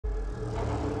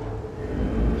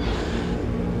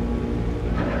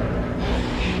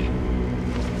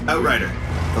Outrider,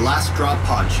 the last drop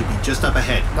pod should be just up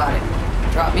ahead. Got it.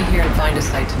 Drop me here and find a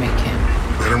site to make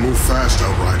camp. Better move fast,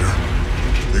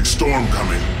 Outrider. Big storm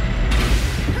coming.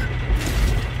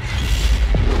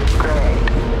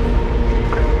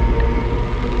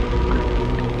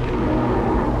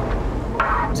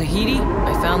 Zahidi,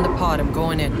 I found the pod. I'm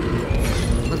going in.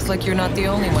 Looks like you're not the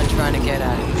only one trying to get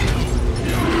at it.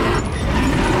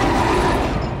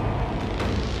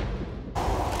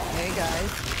 Hey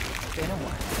guys, it's been a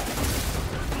while.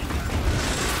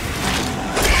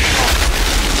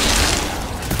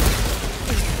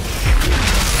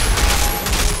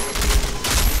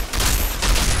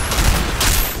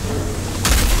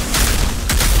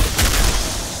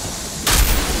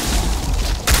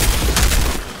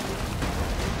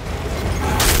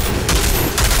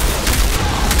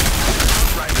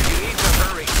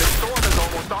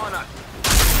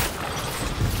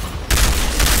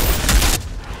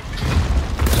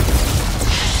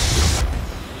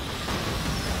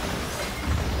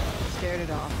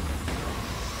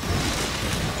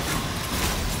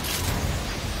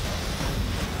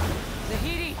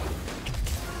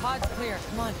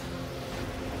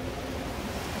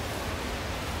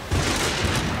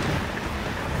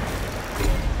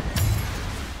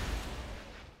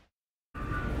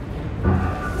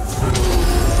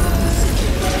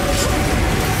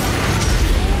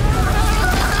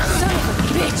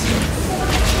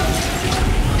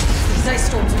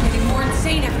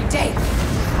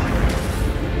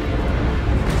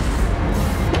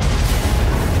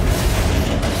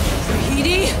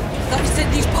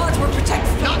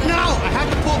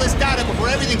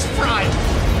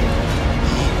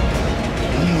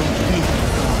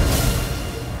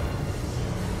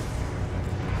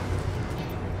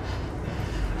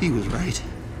 He was right.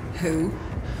 Who?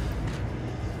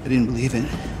 I didn't believe it.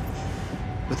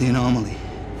 But the anomaly,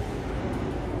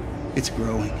 it's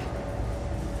growing.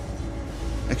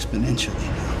 Exponentially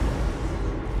now.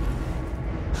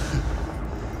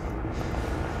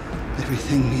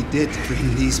 Everything we did to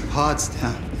bring these pods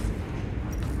down.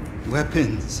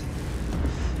 Weapons.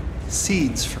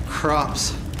 Seeds for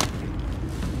crops.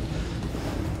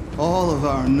 All of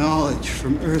our knowledge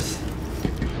from Earth.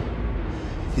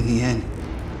 In the end,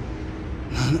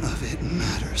 none of it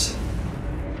matters.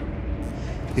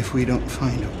 If we don't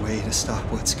find a way to stop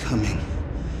what's coming,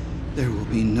 there will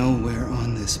be nowhere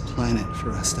on this planet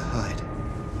for us to hide.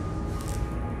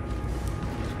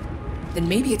 Then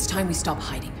maybe it's time we stop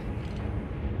hiding.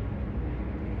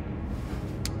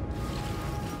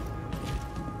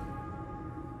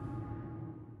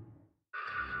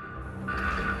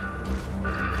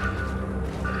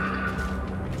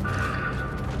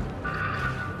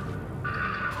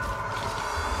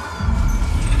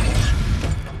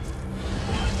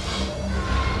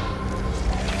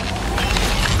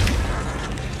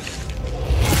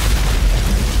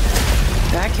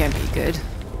 Can't be good.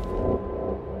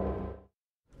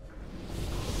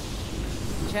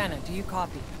 Shanna, do you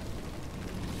copy?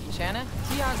 Shanna?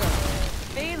 Tiago?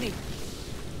 Bailey?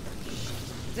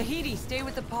 Zahidi, stay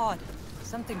with the pod.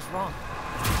 Something's wrong.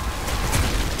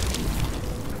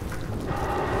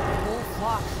 Whole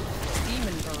flocks of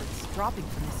demon birds dropping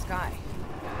from the sky.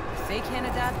 If they can't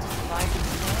adapt to survive these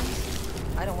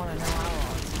storms, I don't want to know our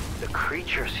odds. The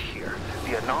creatures here,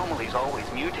 the anomalies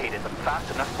always mutated them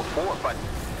fast enough before, but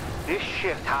this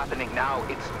shift happening now,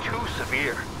 it's too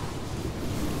severe.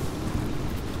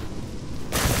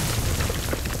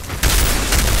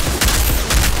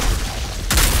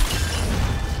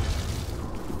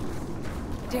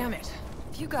 Damn it.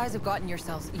 You guys have gotten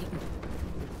yourselves eaten.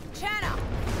 Shanna!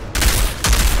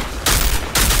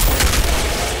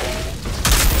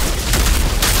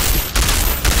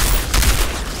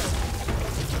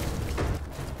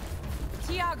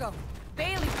 Tiago!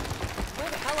 Bailey! Where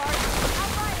the hell are you?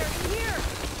 Outrider, in here!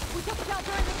 We took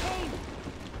shelter in the cave!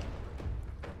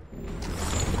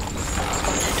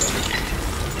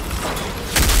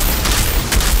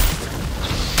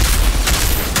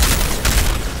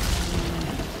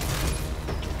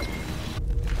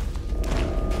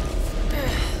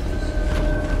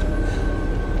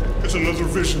 It's another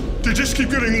vision. They just keep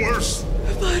getting worse.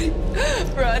 Body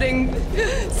rotting,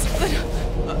 split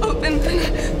open,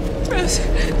 frozen,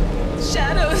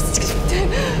 shadows.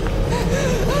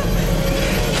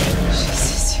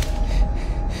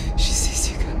 She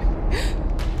sees you coming.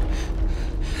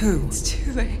 Who? It's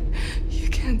too late. You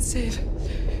can't save it.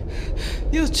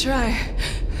 You'll try,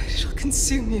 but it'll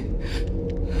consume you.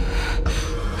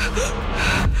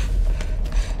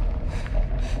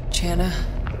 Shanna,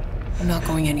 I'm not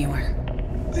going anywhere.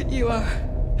 But you are.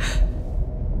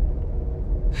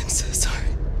 I'm so sorry.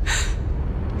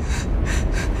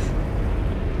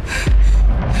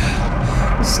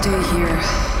 stay here.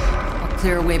 I'll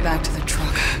clear a way back to the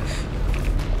truck.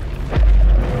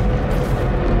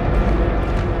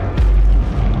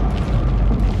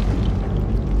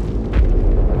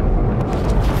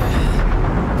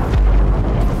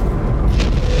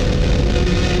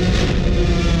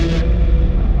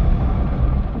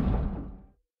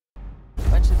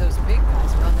 Bunch of those big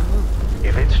guys are on the move.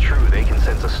 If it's true, they can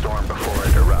sense a storm before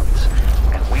it erupts.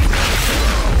 And we know there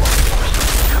are a lot more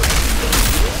storms coming.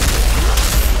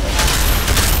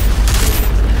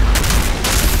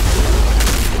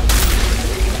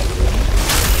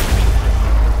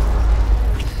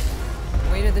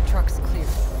 Way to the truck's clear.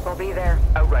 We'll be there.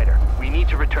 Outrider, we need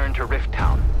to return to Rift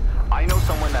Town. I know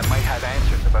someone that might have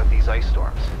answers about these ice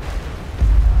storms.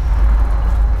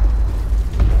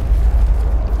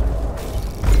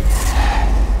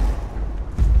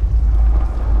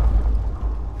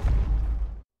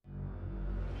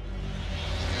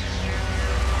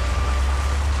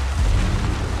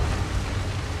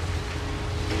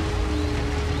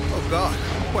 Oh God,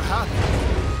 what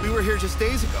happened? We were here just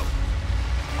days ago.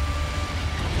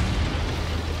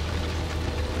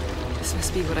 This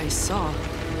must be what I saw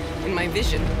in my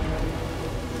vision.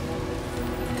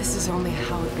 This is only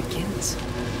how it begins.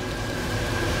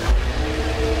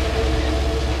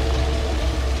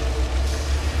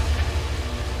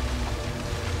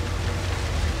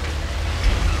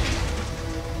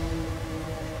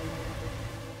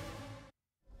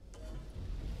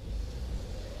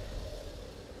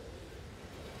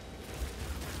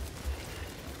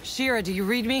 Shira, do you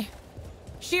read me?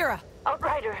 Shira!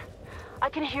 Outrider, I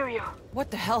can hear you. What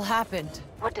the hell happened?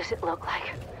 What does it look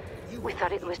like? We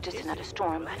thought it was just another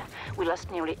storm, but we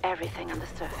lost nearly everything on the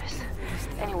surface.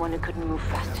 Anyone who couldn't move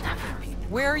fast enough.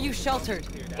 Where are you sheltered?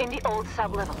 In the old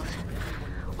sub-levels.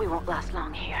 We won't last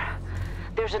long here.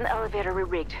 There's an elevator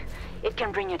re-rigged. It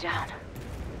can bring you down.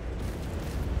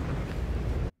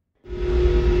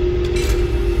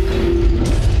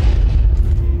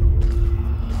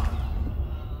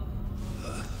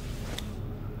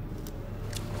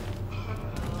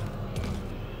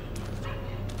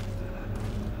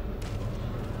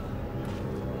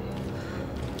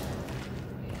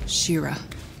 Shira,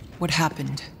 what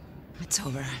happened? It's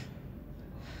over.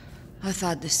 I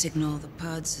thought the signal, the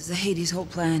pods, is the Hades' whole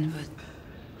plan, but...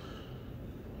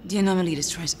 the anomaly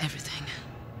destroys everything.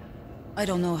 I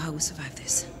don't know how we'll survive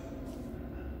this.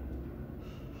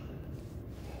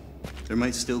 There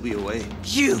might still be a way.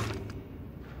 You!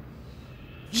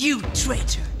 You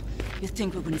traitor! You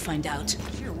think we're gonna find out?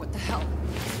 Shira, what the hell?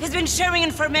 He's been sharing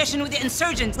information with the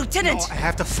insurgents, Lieutenant! No, I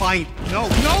have to find... No,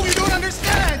 you don't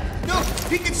understand! No,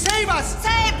 he can save us!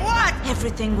 Save what?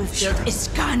 Everything we've built is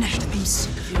gone. I'm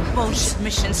sick of your bullshit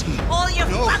missions. All your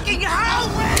fucking hell!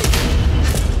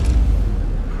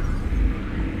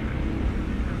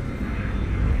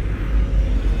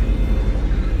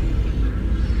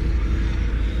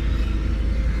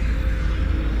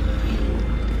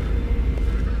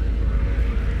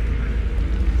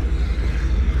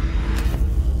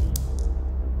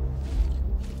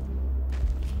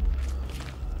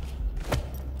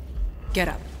 Get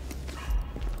up.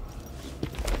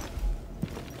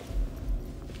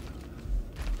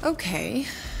 Okay.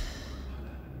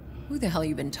 Who the hell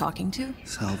you been talking to?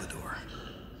 Salvador.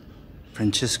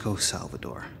 Francisco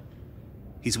Salvador.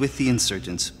 He's with the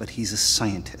insurgents, but he's a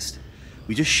scientist.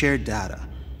 We just shared data.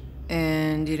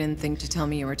 And you didn't think to tell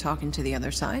me you were talking to the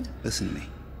other side? Listen to me.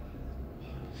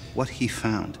 What he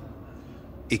found,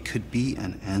 it could be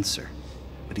an answer.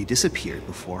 But he disappeared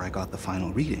before I got the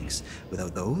final readings.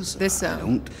 Without those, I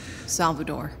don't...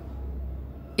 Salvador.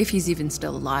 If he's even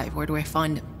still alive, where do I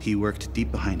find him? He worked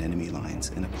deep behind enemy lines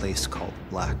in a place called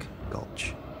Black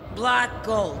Gulch. Black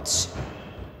Gulch.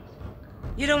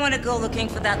 You don't want to go looking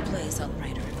for that place,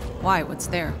 Outrider. Why? What's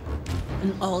there?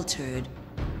 An altered.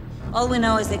 All we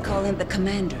know is they call him the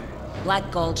Commander.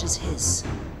 Black Gulch is his.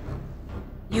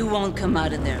 You won't come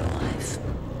out of there alive.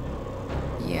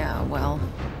 Yeah, well...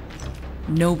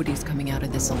 nobody's coming out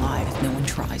of this alive if no one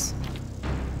tries.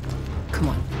 Come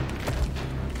on.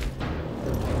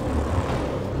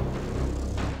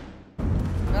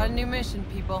 Got a new mission,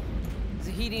 people.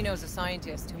 Zahedi knows a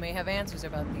scientist who may have answers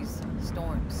about these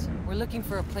storms. We're looking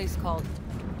for a place called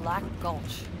Black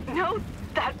Gulch. No,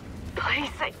 that place.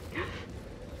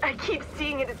 I keep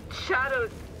seeing it as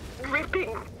shadows,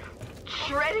 ripping,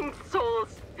 shredding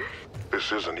souls.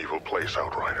 This is an evil place,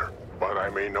 Outrider. But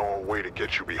I may know a way to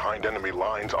get you behind enemy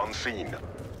lines unseen.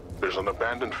 There's an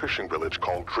abandoned fishing village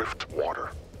called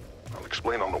Driftwater. I'll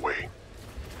explain on the way.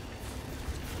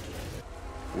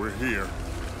 We're here.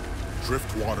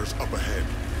 Driftwater's up ahead.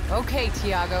 Okay,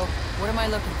 Tiago. What am I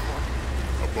looking for?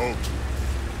 A boat.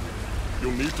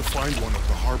 You'll need to find one at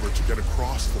the harbor to get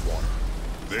across the water.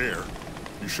 There,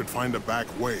 you should find a back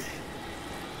way,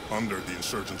 under the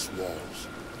insurgents' walls.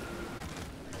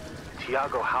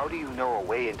 Tiago, how do you know a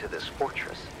way into this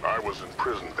fortress? I was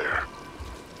imprisoned there,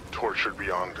 tortured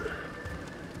beyond.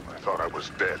 I thought I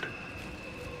was dead.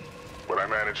 But I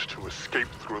managed to escape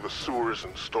through the sewers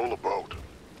and stole a boat.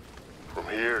 From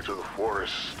here to the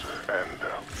forest, and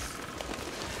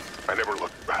I never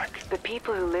looked back. The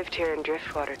people who lived here in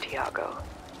Driftwater, Tiago.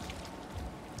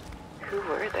 Who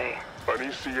were they? An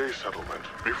ECA settlement,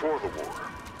 before the war.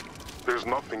 There's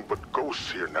nothing but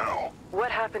ghosts here now.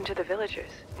 What happened to the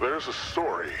villagers? There's a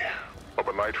story of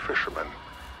a night fisherman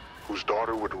whose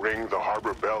daughter would ring the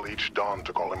harbor bell each dawn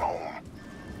to call him home.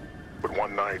 But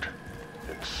one night,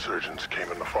 insurgents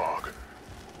came in the fog,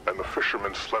 and the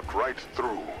fisherman slept right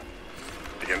through.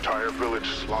 The entire village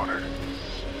slaughtered.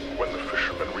 When the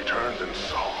fisherman returned and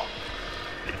saw,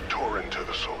 he tore into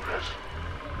the soldiers.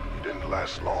 It didn't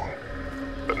last long.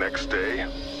 The next day,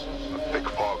 a thick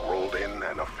fog rolled in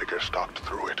and a figure stalked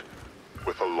through it,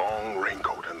 with a long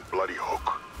raincoat and bloody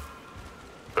hook.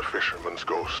 The fisherman's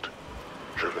ghost,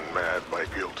 driven mad by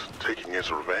guilt, taking his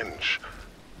revenge.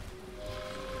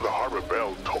 The harbor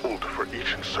bell tolled for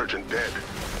each insurgent dead.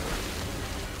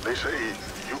 They say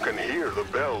you can hear the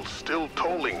bell still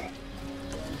tolling.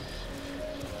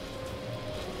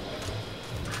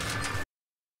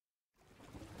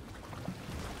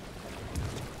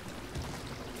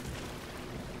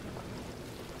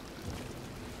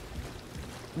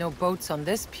 No boats on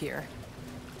this pier.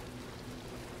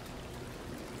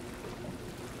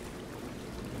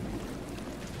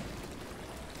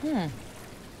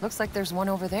 Looks like there's one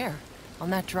over there, on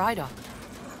that dry dock.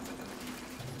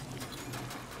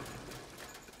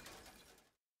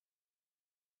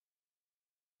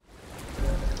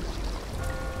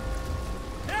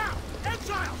 Now!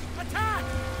 Exiles! Attack!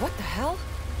 What the hell?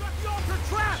 Got the altar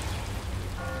trapped!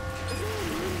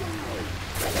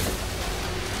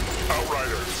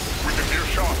 Outriders, we can hear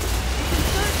shots.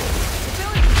 The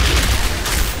village!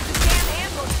 It's a damn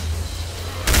ambush!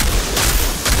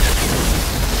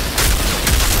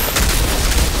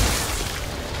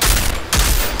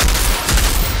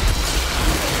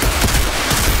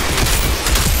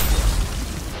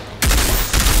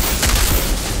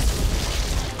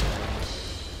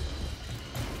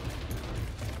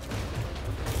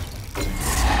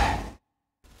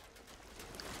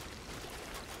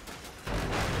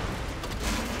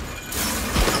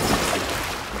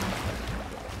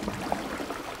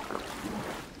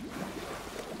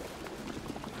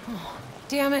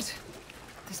 Damn it!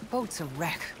 This boat's a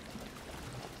wreck.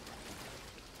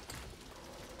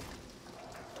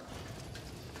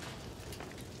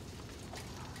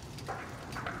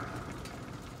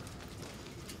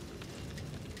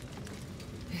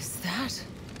 Is that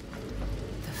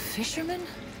the fisherman?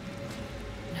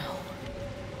 No.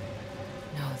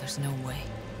 No, there's no way.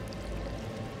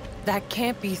 That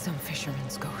can't be some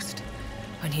fisherman's ghost.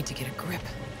 I need to get a grip.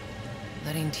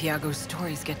 Letting Tiago's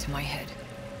stories get to my head.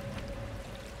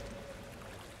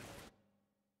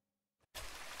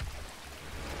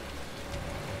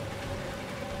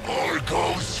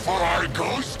 For our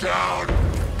ghost town!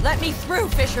 Let me through,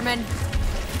 fisherman!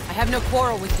 I have no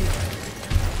quarrel with you.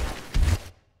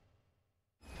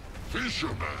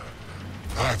 Fisherman?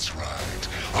 That's right.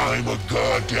 I'm a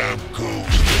goddamn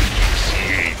ghost.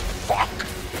 ECA fuck.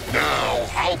 Now,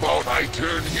 how about I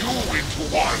turn you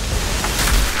into one?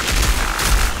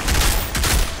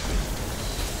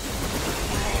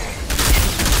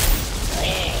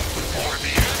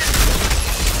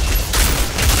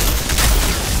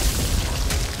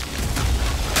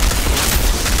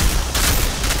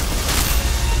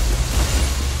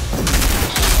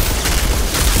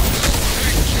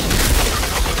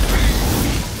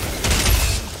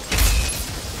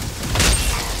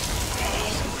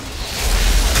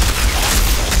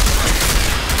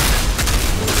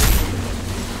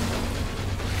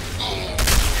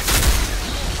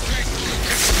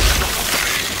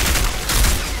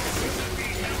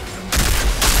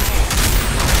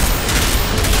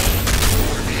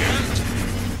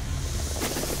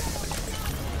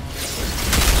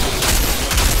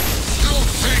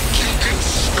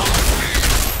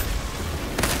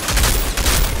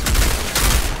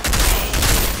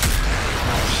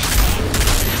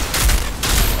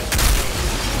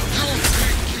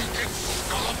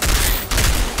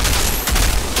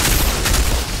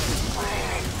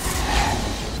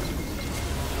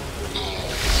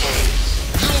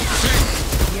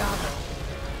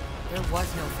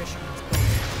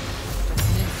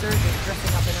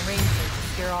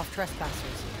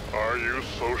 Trespassers. Are you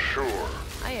so sure?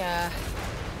 I,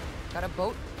 got a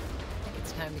boat. I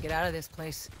It's time to get out of this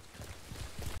place.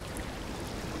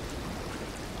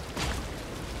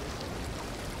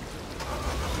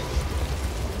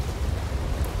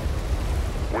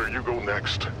 Where you go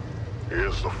next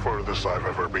is the furthest I've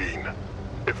ever been.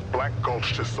 If Black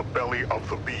Gulch is the belly of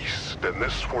the beast, then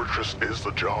this fortress is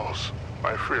the jaws.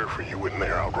 I fear for you in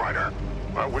there, Outrider.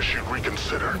 I wish you'd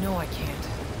reconsider. You know I can't.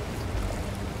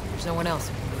 There's no one else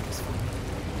who can do this for me.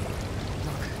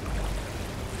 Look,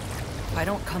 if I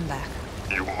don't come back...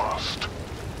 You must.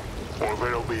 Or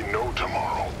there'll be no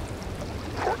tomorrow.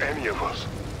 For any of us.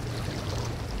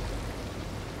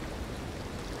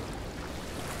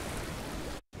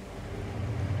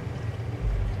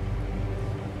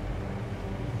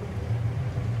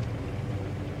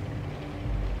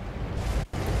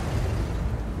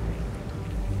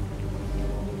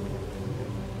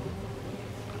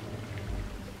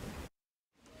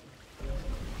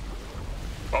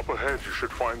 Up ahead, you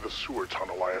should find the sewer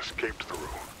tunnel I escaped through.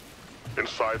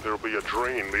 Inside, there'll be a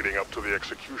drain leading up to the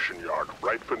execution yard,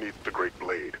 right beneath the Great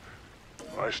Blade.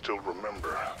 I still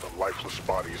remember the lifeless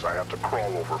bodies I had to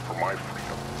crawl over for my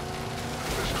freedom.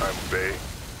 This time of day,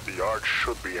 the yard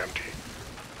should be empty.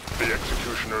 The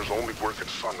executioners only work at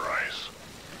sunrise.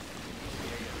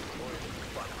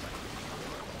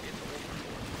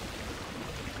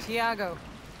 Tiago,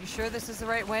 you sure this is the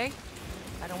right way?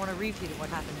 I don't want to repeat of what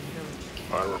happened in the village.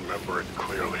 I remember it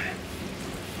clearly.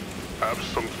 Have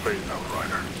some faith,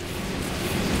 Outrider.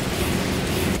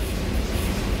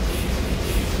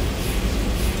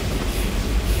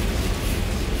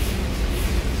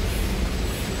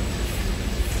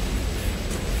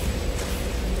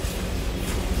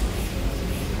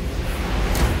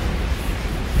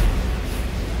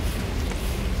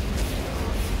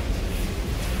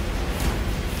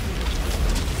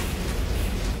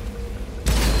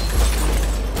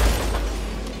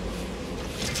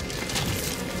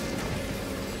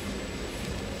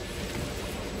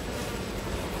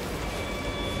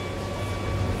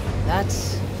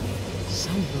 That's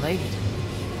some blade.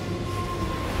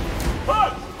 Hey!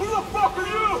 Who the fuck are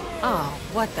you? Oh,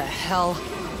 what the hell?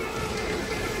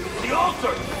 The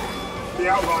altar! The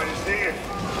Outriders here.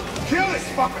 Kill this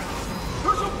fucker!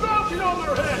 There's a bounty on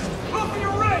their heads! Up in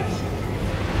your range!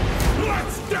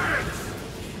 Let's dance!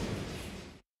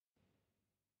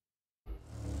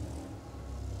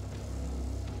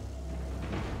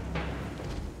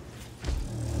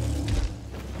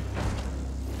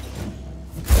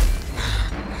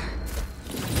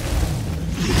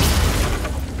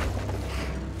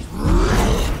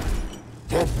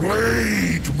 The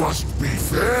blade must be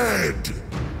fed!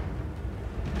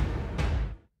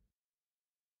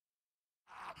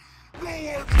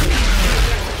 Only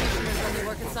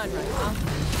work at sunrise, huh?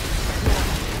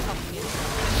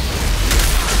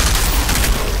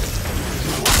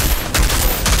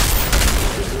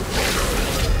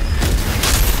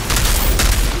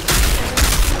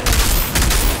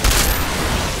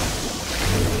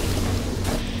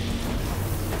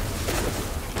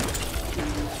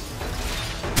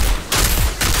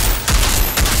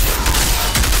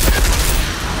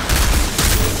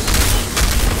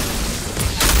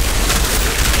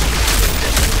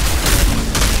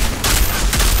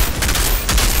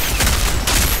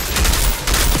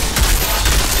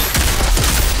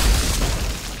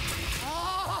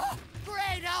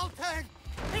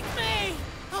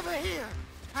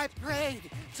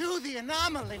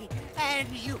 Anomaly, and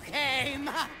you came.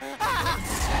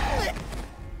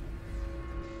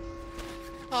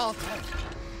 Alter,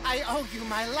 I owe you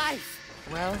my life.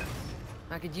 Well,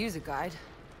 I could use a guide.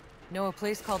 Know a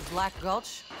place called Black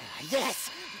Gulch?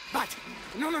 Yes, but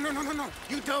no.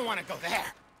 You don't want to go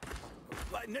there.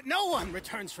 No one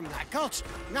returns from Black Gulch,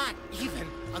 not even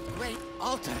a great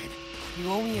altered. You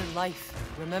owe me your life,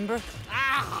 remember?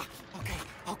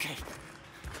 Okay.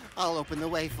 I'll open the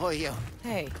way for you.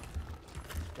 Hey,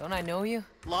 don't I know you?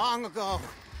 Long ago,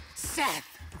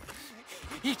 Seth,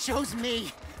 he chose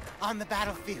me on the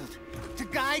battlefield to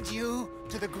guide you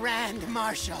to the Grand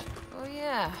Marshal. Oh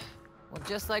yeah, well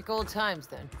just like old times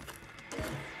then.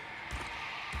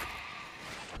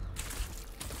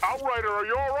 Outrider, are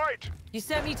you all right? You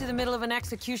sent me to the middle of an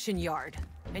execution yard,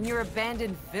 and your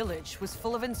abandoned village was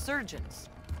full of insurgents.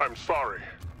 I'm sorry.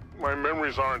 My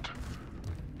memories aren't...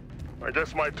 I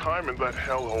guess my time in that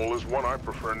hellhole is one I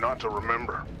prefer not to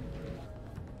remember.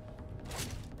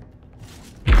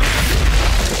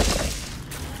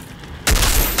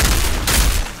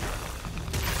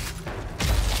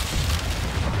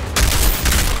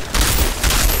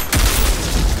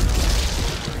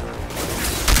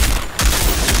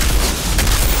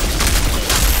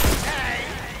 Hey,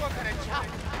 we're gonna chop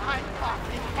my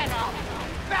fucking head off!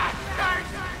 Bastards!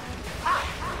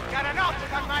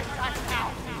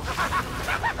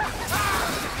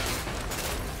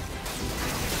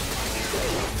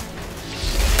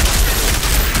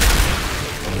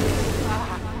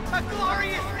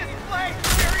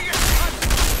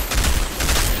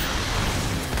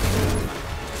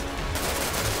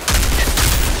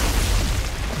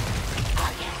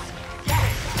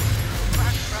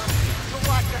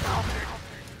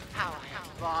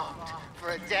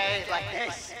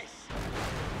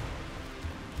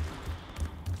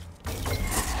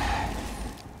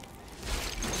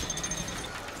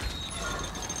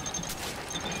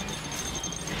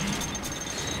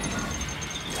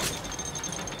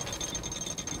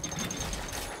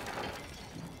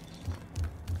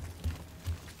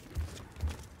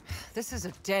 This is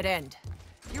a dead end.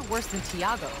 You're worse than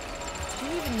Tiago. Do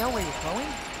you even know where you're going?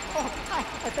 Oh,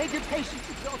 I beg your patience,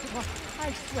 Exalted One.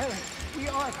 I swear it. We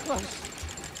are close.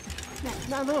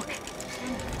 Now look.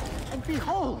 And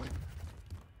behold.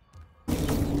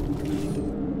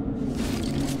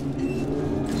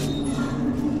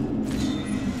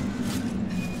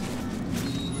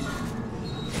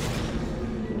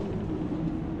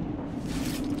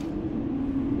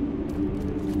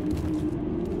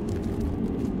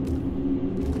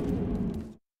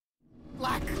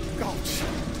 Black Gulch.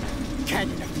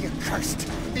 Canyon of the accursed.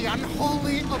 The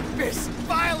unholy abyss.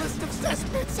 Vilest of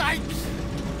cesspits. I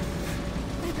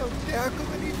don't dare go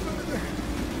any further.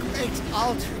 Great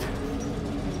altered.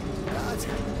 God,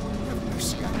 have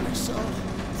mercy on my soul.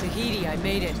 Tahiti, I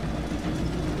made it.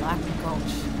 Black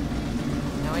Gulch.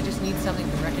 Now I just need something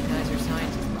to recognize your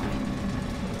scientists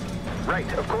by.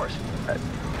 Right, of course.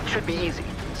 Should be easy.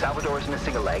 Salvador's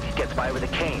missing a leg, gets by with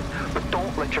a cane. But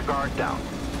don't let your guard down.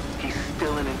 He's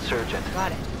still an insurgent.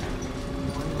 Got it.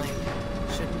 One leg.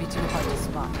 Shouldn't be too hard to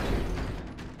spot.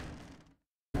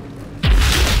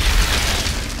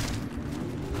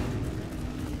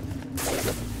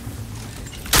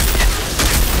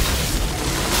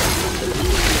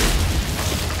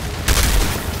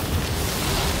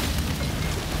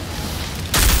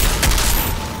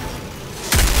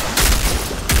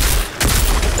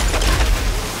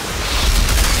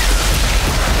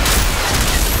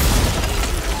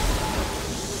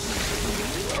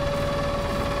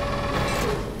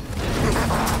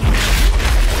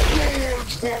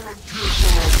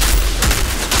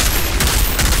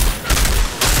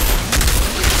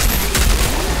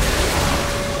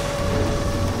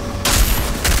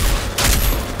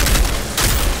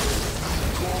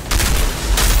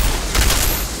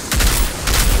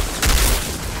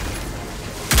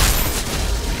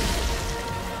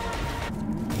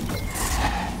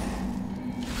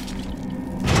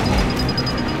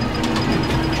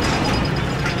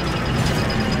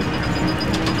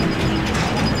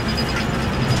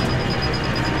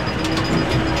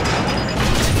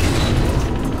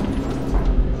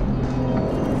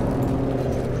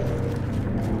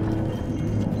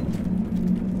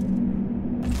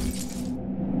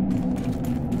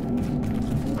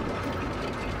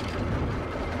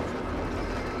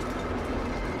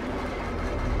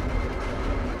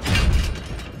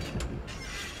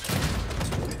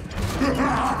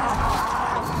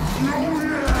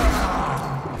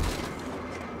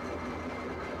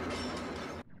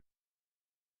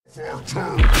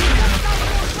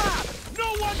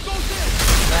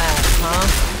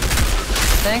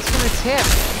 Thanks for the tip.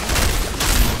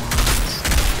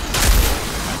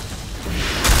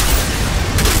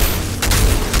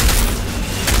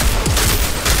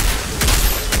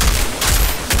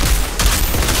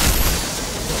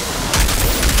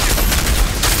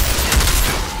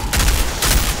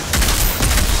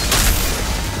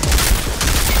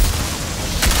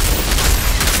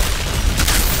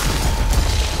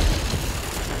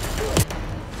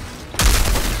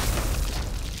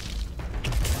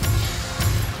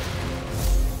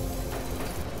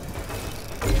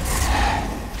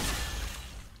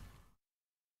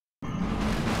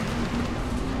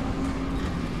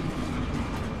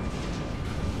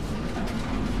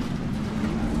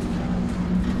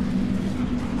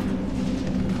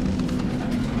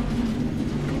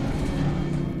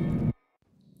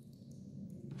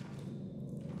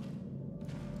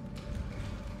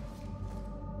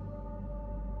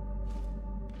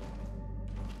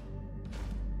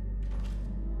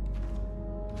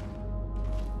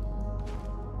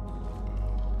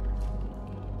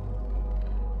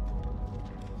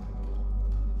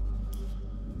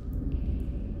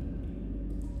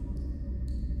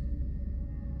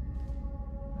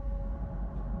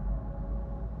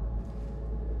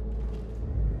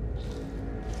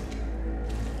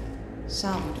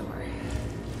 Salvador.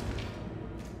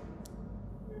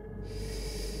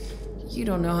 You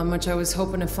don't know how much I was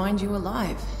hoping to find you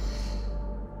alive.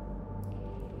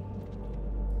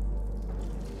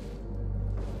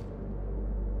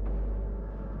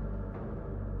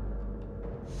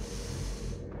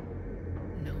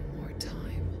 No more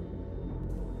time.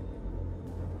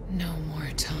 No more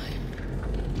time.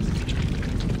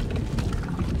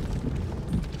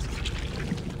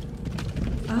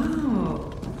 Oh.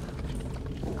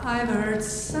 I've heard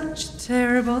such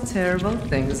terrible, terrible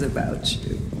things about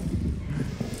you.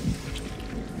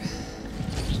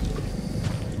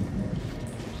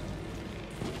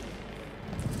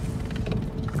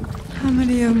 How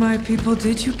many of my people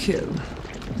did you kill?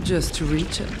 Just to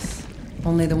reach us?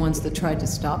 Only the ones that tried to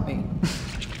stop me.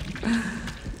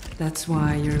 That's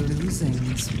why you're losing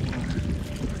this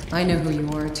war. I know who you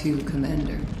are too,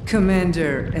 Commander.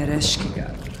 Commander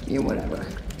Ereshkiga. Yeah, whatever.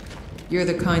 You're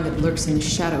the kind that lurks in the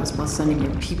shadows while sending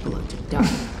your people out to die.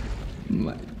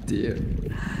 My dear,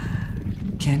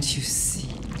 can't you see?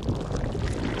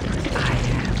 I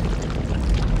am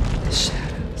the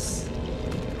shadows.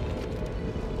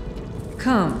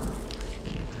 Come.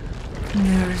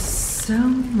 There's so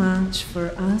much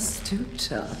for us to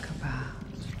talk about.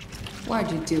 Why'd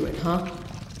you do it, huh?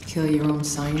 Kill your own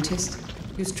scientist?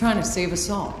 He was trying to save us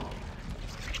all.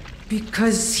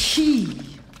 Because he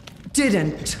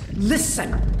didn't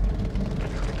listen.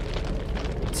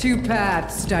 Two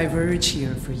paths diverge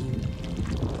here for you.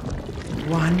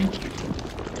 One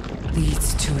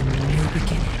leads to a new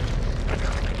beginning.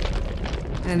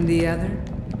 And the other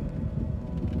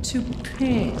to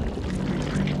pain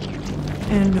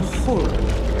and horror.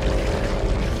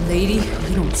 Lady,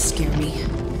 you don't scare me.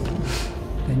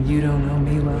 Then you don't know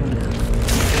me well enough.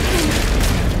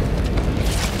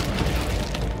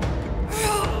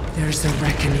 There's a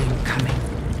reckoning coming.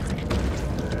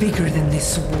 Bigger than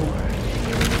this war.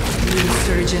 The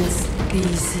insurgents,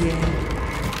 these here,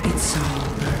 it's all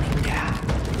burning down.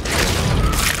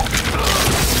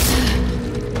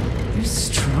 You're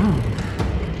strong.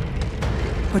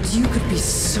 But you could be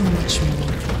so much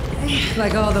more.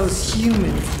 Like all those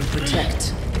humans you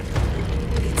protect.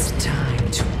 It's time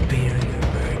to bear your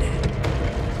burden.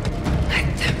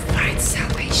 Let them find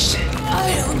salvation.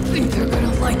 I don't think they're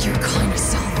gonna like your kind of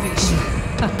salvation.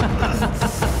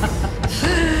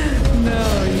 No,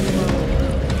 you won't.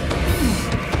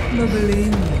 But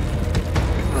believe me,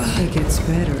 it gets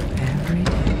better every day.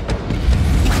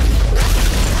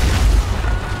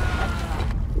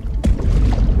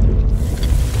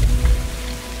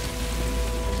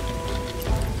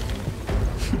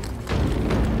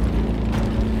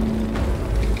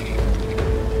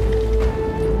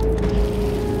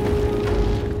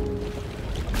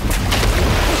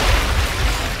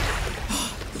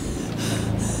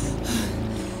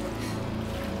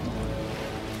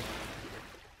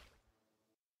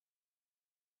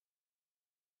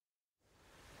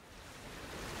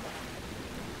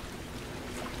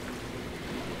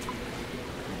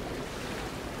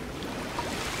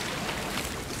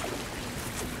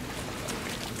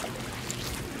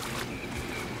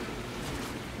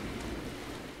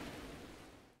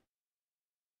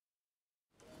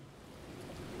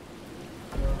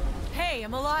 Hey,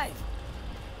 I'm alive.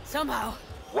 Somehow.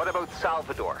 What about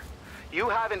Salvador? You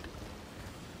haven't...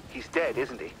 He's dead,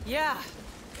 isn't he? Yeah.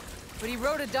 But he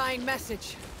wrote a dying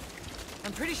message.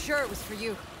 I'm pretty sure it was for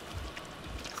you.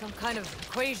 Some kind of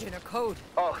equation or code.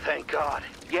 Oh, thank God.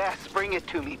 Yes, bring it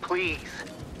to me, please.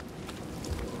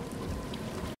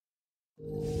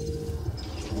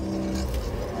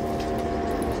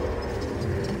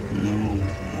 No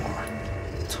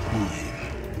more time.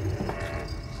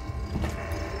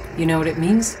 You know what it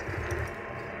means?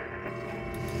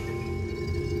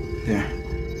 There,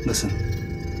 listen.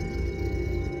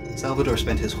 Salvador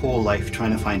spent his whole life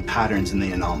trying to find patterns in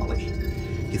the anomaly.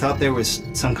 He thought there was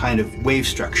some kind of wave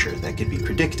structure that could be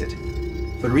predicted.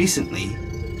 But recently,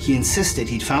 he insisted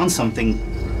he'd found something.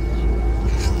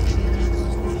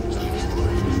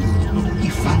 He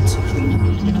found something.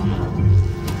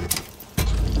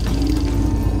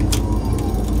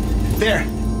 There!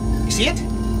 You see it?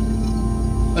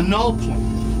 A null point.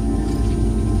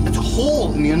 That's a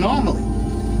hole in the anomaly.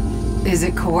 Is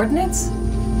it coordinates?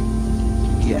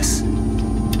 Yes.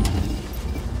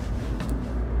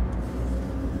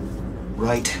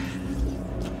 Right.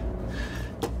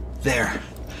 There.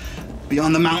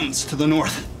 Beyond the mountains to the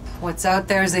north. What's out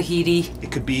there, Zahidi?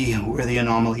 It could be where the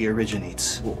anomaly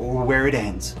originates, or where it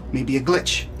ends. Maybe a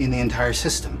glitch in the entire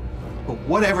system. But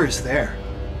whatever's there,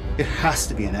 it has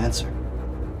to be an answer.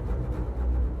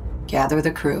 Gather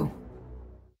the crew.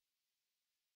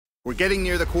 We're getting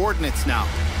near the coordinates now.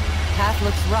 Path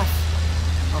looks rough.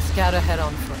 I'll scout ahead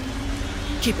on foot.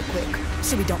 Keep it quick,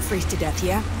 so we don't freeze to death,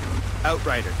 yeah?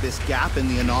 Outrider, this gap in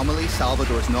the anomaly,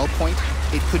 Salvador's null point,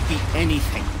 it could be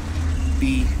anything.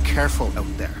 Be careful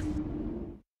out there.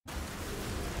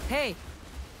 Hey,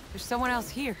 there's someone else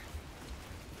here.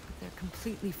 But they're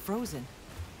completely frozen.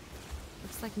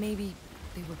 Looks like maybe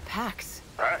they were Pax.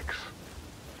 Pax?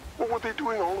 What were they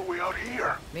doing all the way out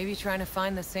here? Maybe trying to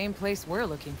find the same place we're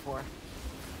looking for.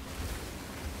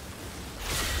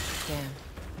 Damn.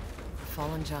 A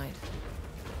fallen giant.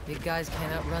 Big guys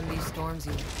can't outrun these storms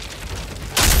either.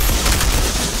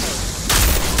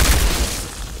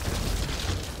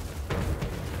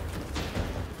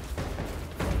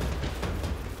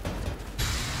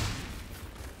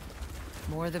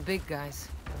 More of the big guys.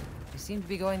 They seem to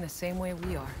be going the same way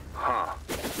we are. Huh.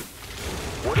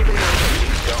 What do they know that we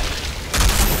don't?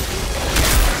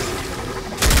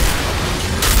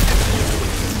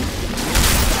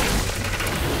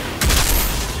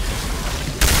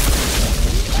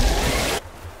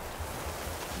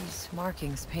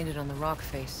 markings painted on the rock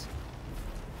face.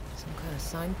 Some kind of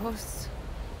signposts?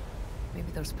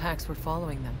 Maybe those packs were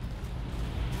following them.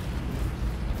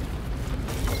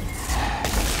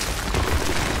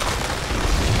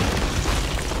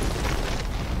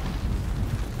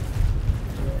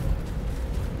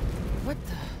 What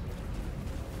the?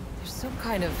 There's some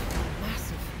kind of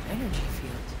massive energy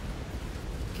field.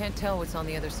 Can't tell what's on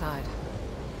the other side.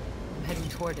 I'm heading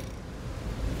toward it.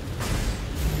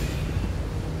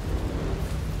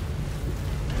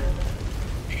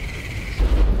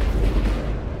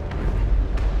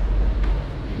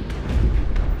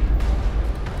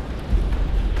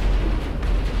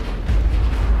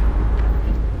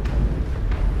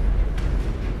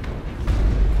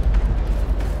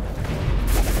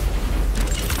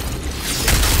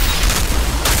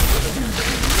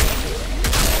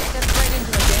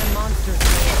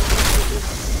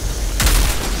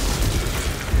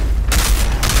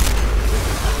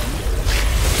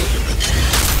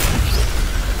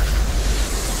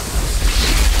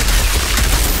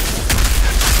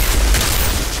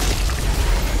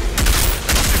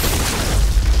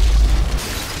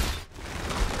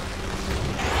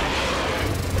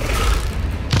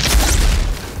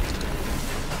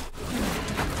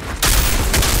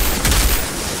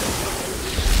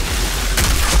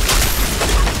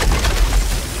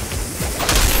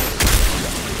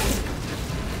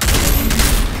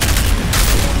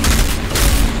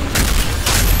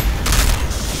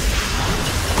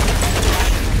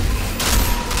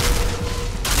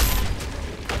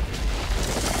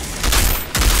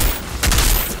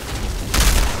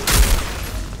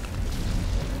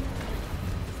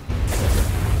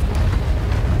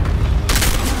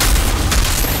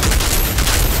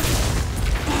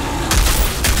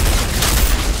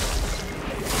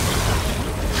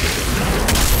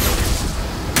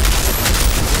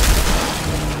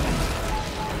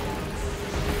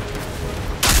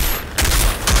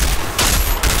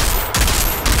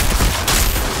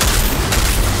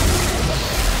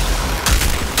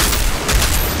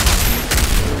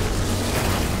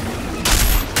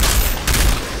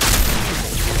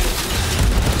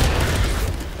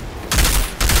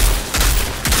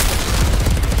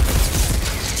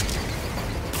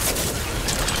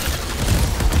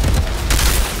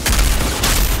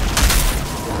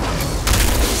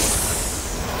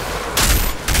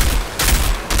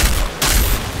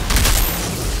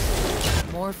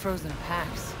 Frozen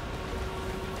packs.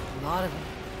 A lot of them.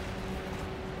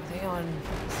 Are they on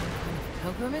some kind of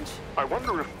pilgrimage? I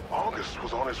wonder if August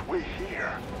was on his way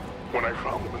here when I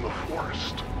found him in the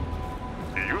forest.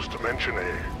 He used to mention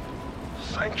a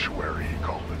sanctuary, he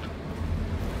called it.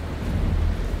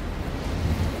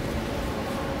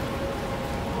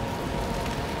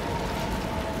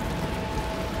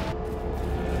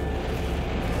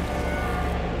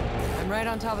 I'm right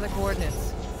on top of the coordinates.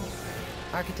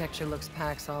 Architecture looks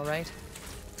Pax, all right.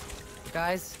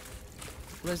 Guys,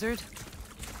 blizzard,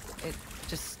 it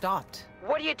just stopped.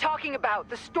 What are you talking about?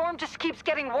 The storm just keeps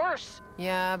getting worse.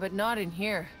 Yeah, but not in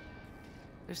here.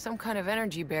 There's some kind of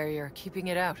energy barrier keeping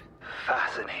it out.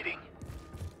 Fascinating.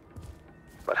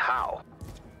 But how?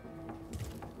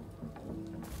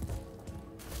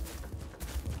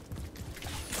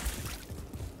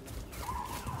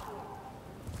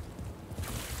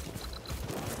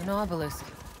 An obelisk.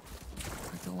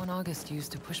 The one August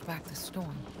used to push back the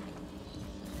storm.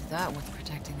 Is that what's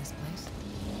protecting this place?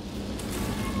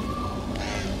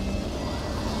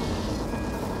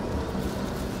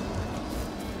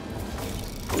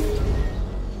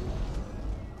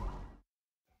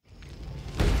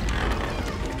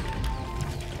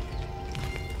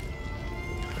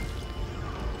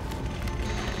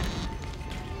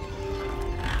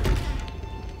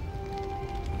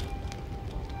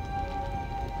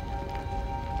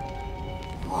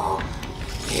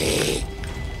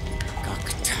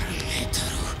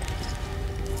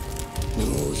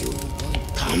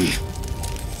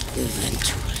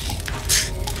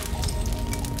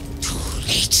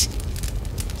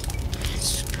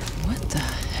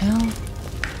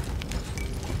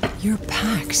 Your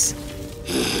packs.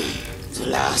 The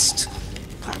last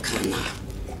Arcana,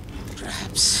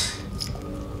 perhaps.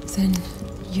 Then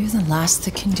you're the last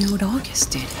that can do what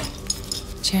August did.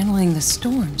 Channeling the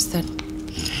storms, that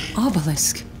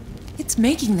obelisk. It's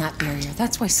making that barrier.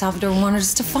 That's why Salvador wanted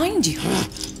us to find you.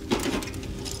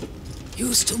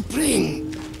 Used to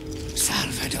bring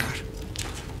Salvador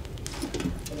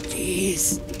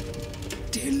these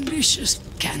delicious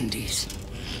candies.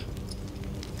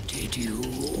 Did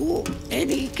you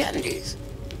any candies?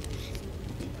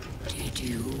 Did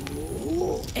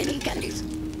you any candies?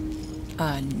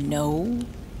 No.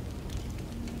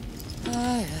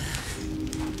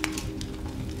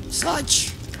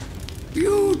 such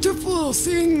beautiful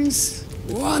things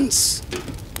once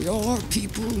your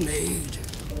people made.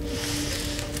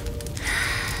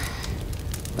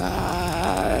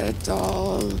 But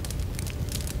all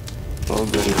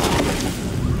over now.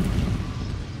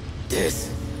 This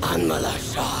Anmala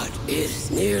shard is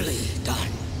nearly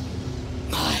done.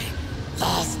 My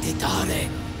last Gitare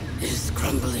is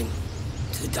crumbling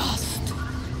to dust.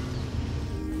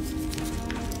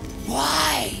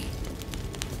 Why?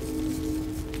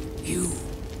 You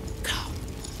come.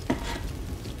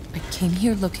 I came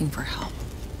here looking for help.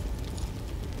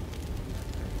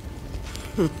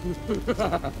 Look.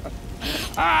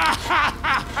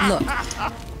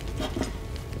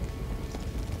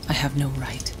 I have no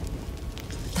right.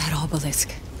 That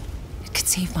obelisk, it could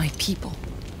save my people.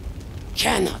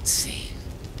 Cannot save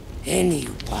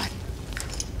anyone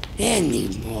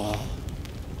anymore.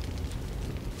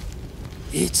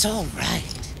 It's all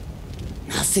right.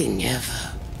 Nothing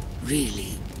ever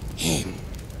really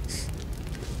ends.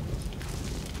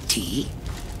 Tea?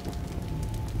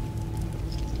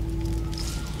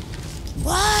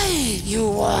 Why you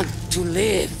want to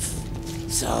live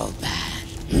so bad?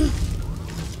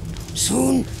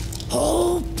 Soon,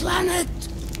 whole planet.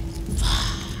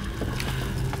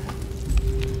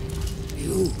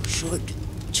 You should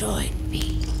join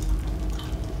me.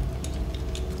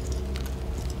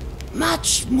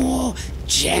 Much more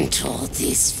gentle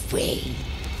this way.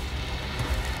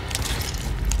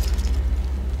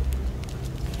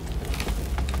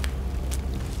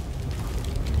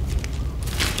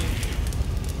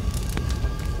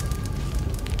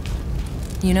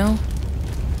 You know,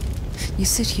 you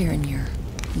sit here in your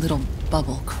little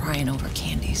bubble crying over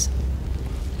candies.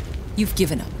 You've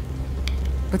given up.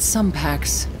 But some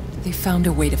packs, they found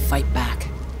a way to fight back.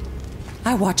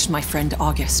 I watched my friend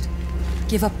August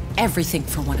give up everything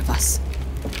for one of us.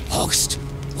 August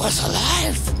was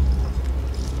alive?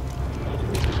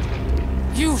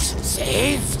 You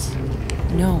saved?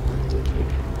 No.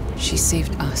 She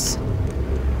saved us.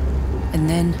 And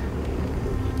then...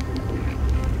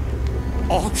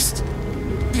 August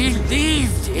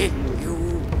believed in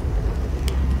you.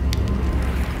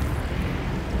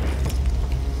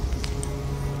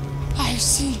 I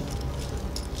see.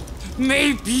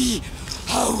 Maybe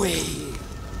a way.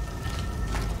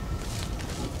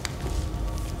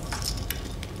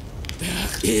 There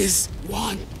is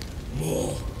one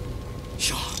more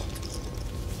shot.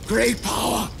 Great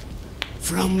power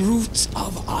from roots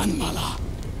of Anmala.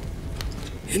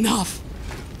 Enough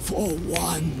for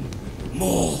one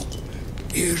more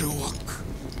heroic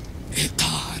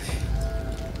Itare.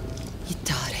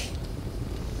 Itare?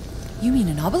 You mean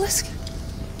an obelisk?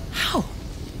 How?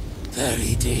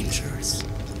 Very dangerous.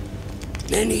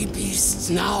 Many beasts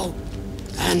now,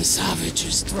 and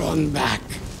savages thrown back.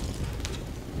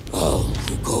 All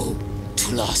who go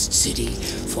to Lost City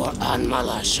for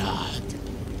Anmala Shard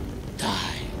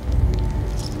die.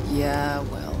 Yeah,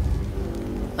 well,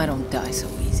 I don't die so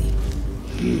easy.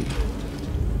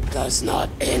 Does not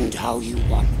end how you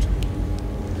want.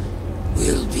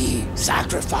 Will be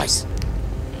sacrifice.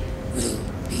 Will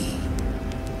be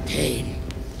pain.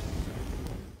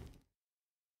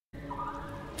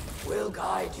 We'll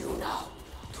guide you now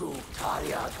to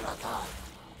Tarya Gratar.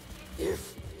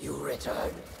 If you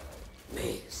return,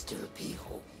 may still be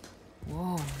hope.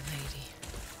 Whoa, lady.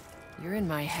 You're in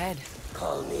my head.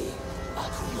 Call me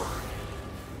Atuma.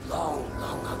 Long,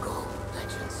 long ago,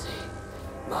 legends say,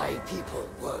 my people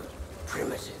were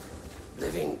primitive,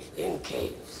 living in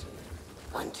caves,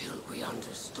 until we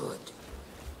understood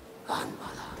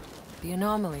Anmala. The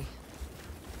anomaly.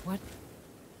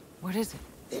 What is it?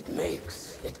 It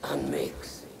makes, it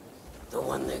unmakes. The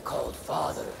one they called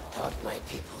Father taught my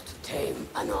people to tame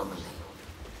anomaly,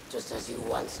 just as you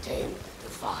once tamed the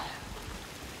fire.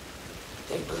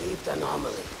 They believed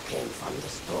anomaly came from the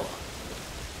store,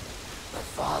 but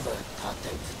Father taught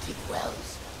them to dig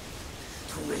wells,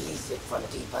 to release it from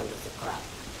deep under the ground.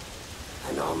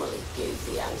 Anomaly gave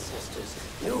the ancestors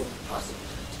new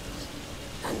possibilities,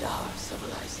 and our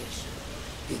civilization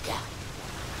began.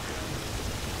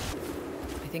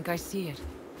 I think I see it.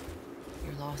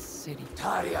 Your lost city.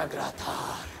 Tarya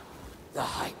Gratar, the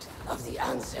height of the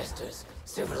ancestors'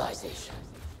 civilization.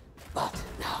 But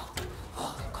now,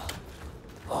 all gone,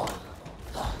 all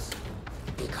lost,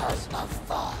 because of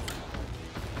Father.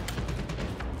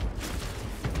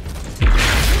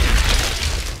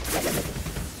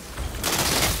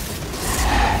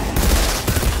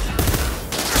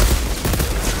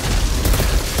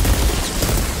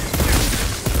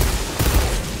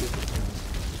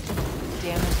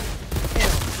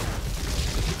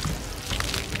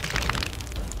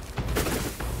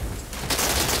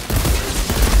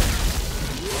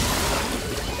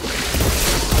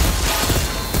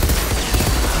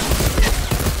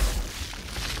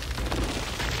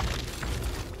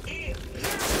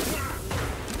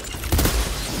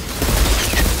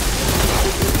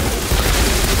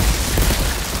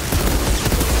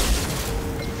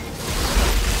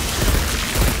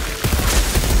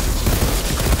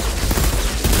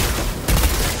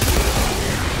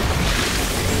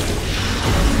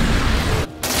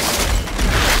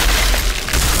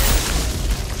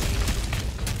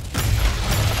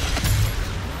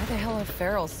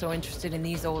 girls so interested in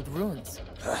these old ruins?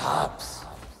 Perhaps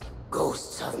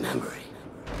ghosts of memory.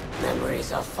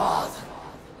 Memories of Father,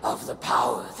 of the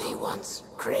power they once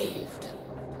craved.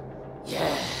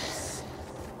 Yes,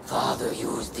 Father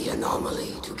used the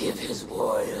anomaly to give his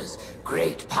warriors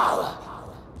great power.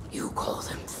 You call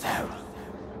them feral.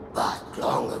 But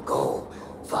long ago,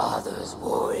 Father's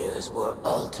warriors were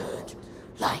altered,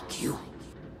 like you.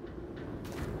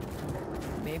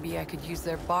 Maybe I could use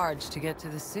their barge to get to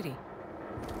the city.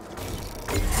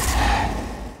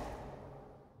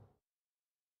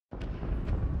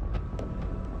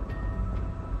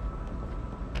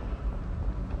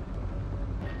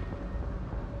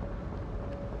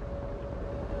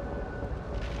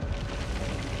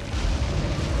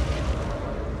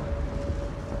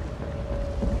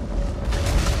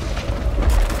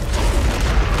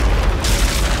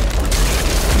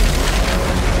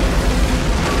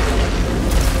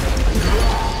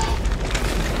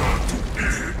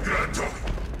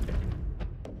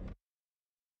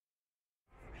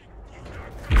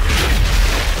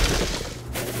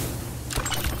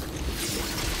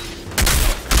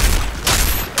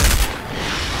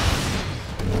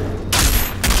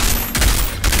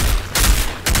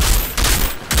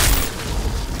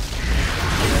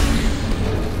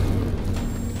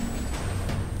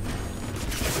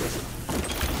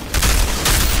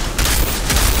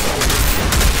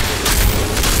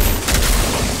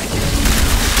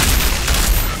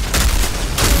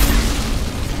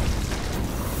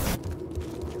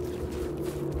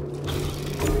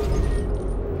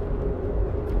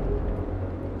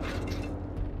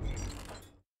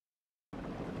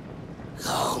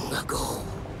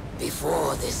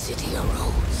 Before this city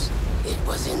arose, it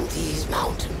was in these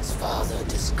mountains Father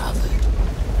discovered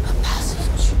a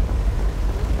passage.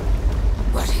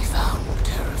 What he found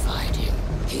terrified him.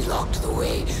 He locked the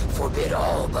way, forbid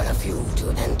all but a few to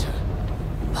enter.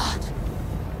 But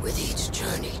with each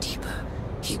journey deeper,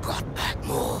 he brought back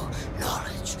more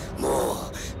knowledge,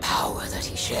 more power that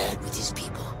he shared with his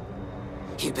people.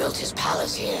 He built his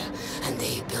palace here, and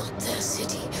they built their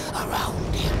city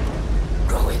around him,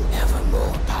 growing ever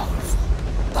more powerful.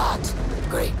 But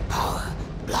great power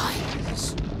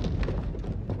blinds.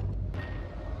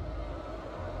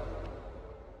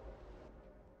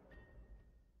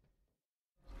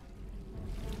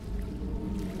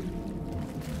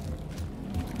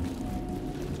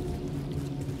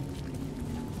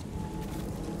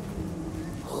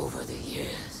 Over the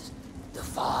years, the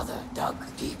Father dug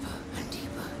deeper and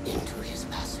deeper into his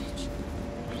passage,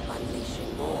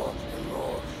 unleashing more and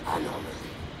more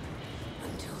anomaly,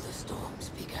 until the storms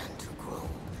began to grow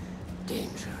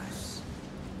dangerous.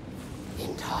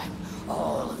 In time,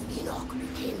 all of Enoch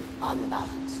became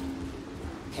unbalanced.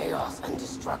 Chaos and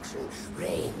destruction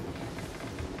reigned,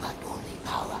 but only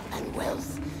power and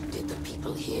wealth did the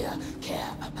people here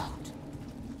care about.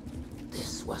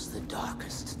 This was the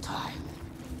darkest time.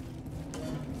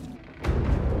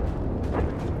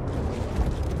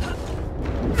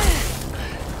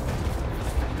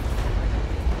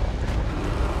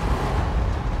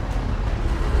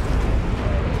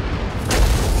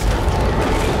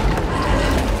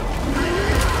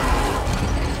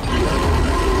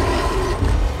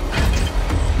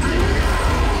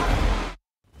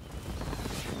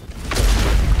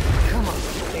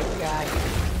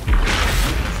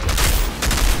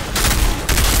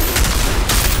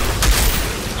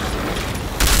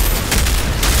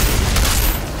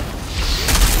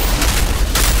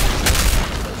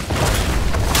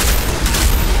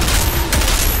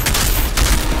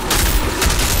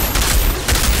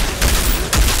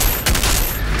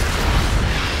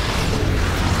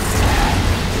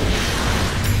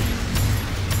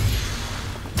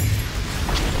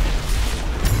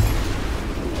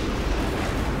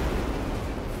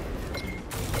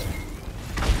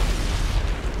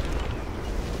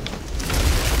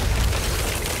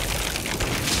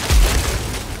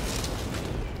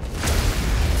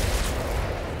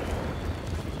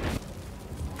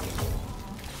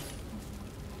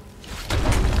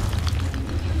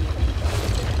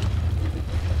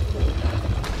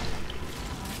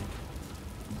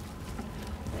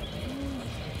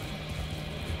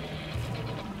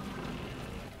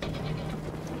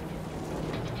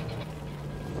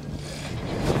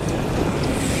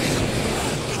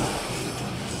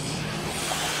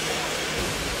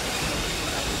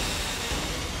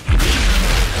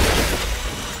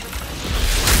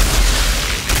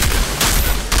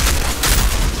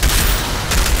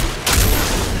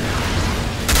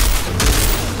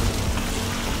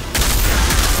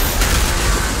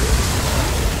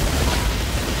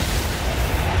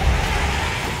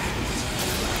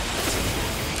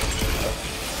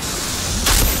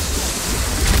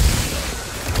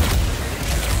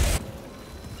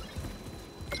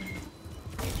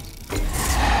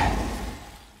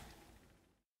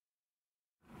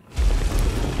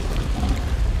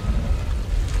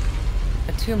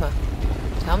 Tuma,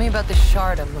 tell me about the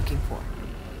shard I'm looking for.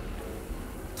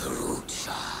 The root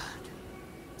shard.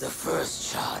 The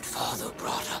first shard Father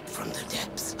brought up from the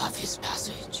depths of his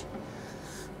passage.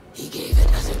 He gave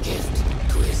it as a gift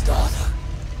to his daughter,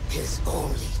 his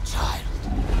only child.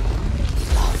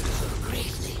 He loved her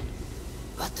greatly,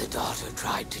 but the daughter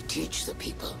tried to teach the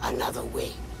people another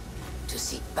way, to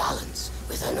seek balance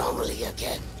with anomaly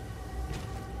again.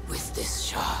 With this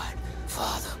shard,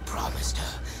 Father promised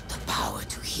her the power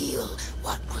to heal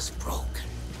what was broken.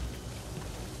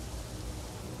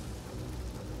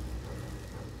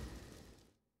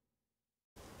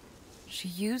 She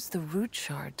used the root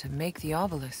shard to make the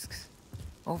obelisks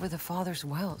over the Father's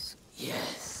wells.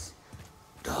 Yes.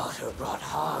 Daughter brought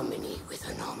harmony with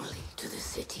anomaly to the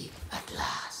city at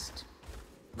last.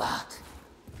 But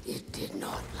it did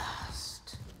not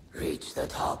last. Reach the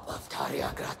top of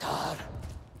Tarya Gratar.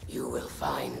 You will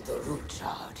find the root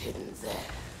shard hidden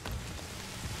there.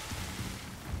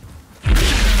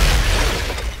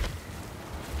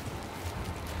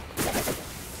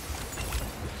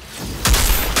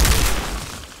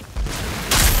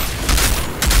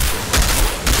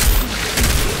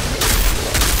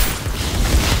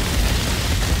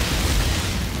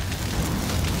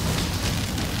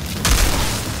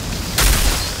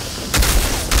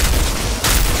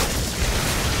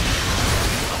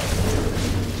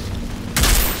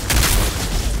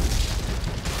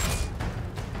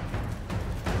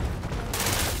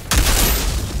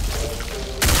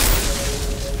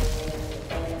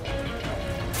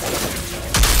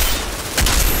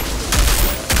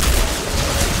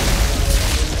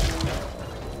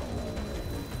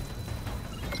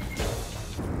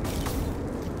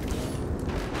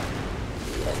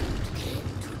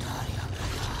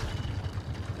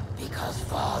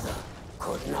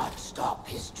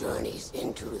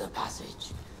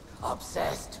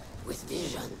 Obsessed with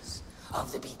visions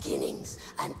of the beginnings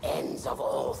and ends of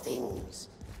all things,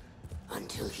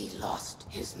 until he lost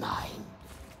his mind.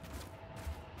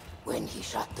 When he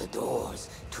shut the doors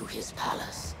to his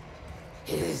palace,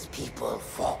 his people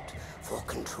fought for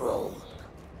control.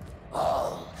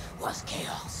 All was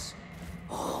chaos.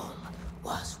 All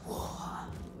was war.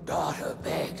 Daughter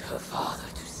begged her father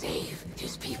to save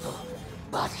his people,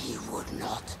 but he would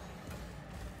not.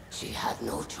 She had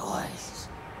no choice.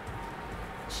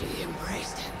 She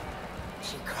embraced him.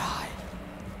 She cried.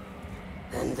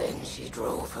 And then she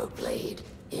drove her blade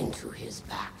into his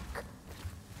back.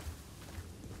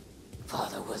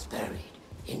 Father was buried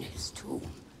in his tomb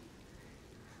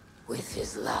with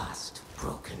his last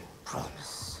broken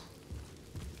promise.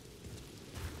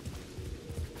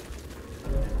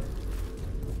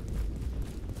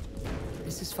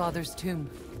 This is Father's tomb.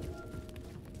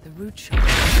 The root shard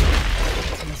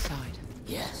is inside.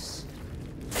 Yes.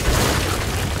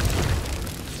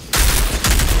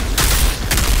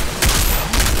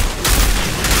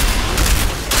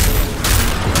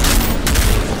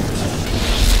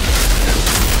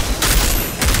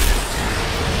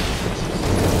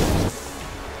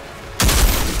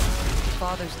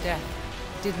 Father's death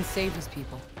didn't save his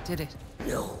people, did it?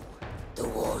 No. The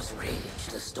wars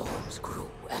raged, the storms grew,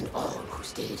 and all who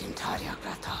stayed in Tarya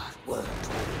Gratar were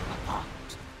torn apart.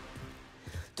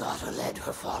 Daughter led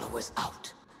her followers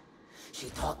out. She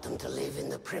taught them to live in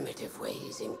the primitive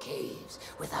ways in caves,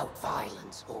 without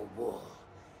violence or war.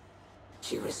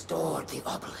 She restored the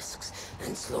obelisks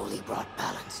and slowly brought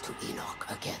balance to Enoch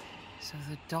again. So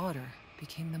the daughter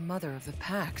became the mother of the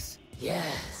Pax.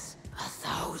 Yes,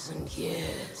 1,000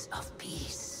 years of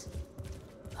peace.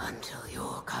 Until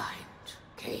your kind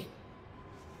came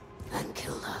and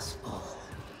killed us all.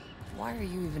 Why are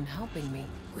you even helping me?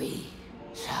 We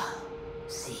shall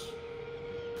see.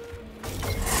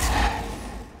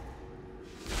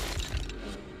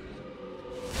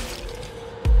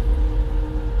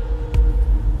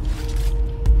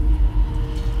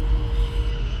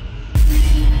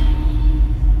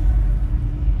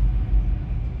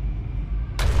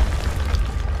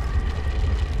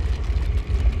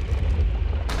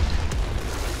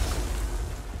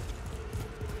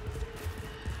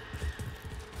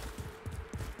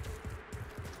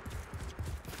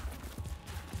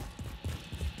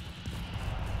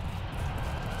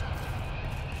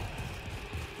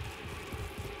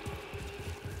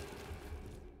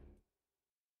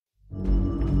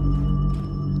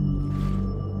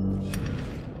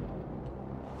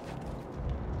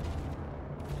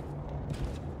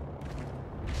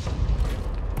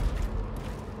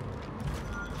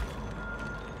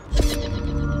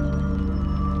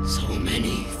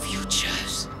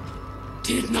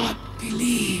 Did not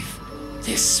believe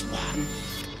this one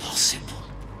possible.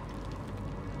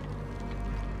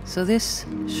 So this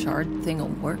shard thing'll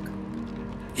work?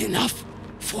 Enough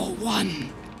for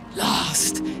one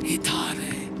last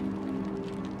Itare.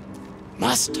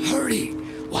 Must hurry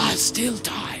while still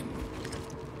time.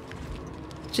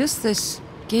 Just this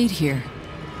gate here.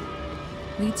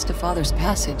 Leads to Father's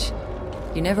Passage.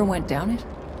 You never went down it?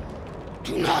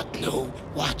 Do not know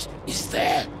what is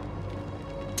there.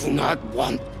 Do not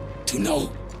want to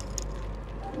know.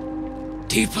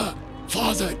 Deeper,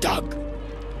 Father dug.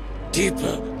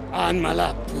 Deeper,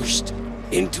 Anmala pushed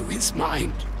into his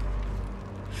mind.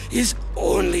 Is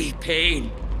only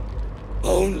pain.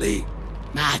 Only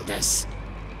madness.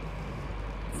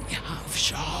 We have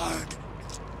shard.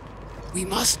 We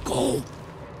must go.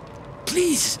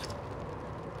 Please.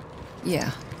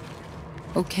 Yeah.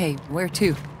 Okay, where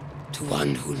to? To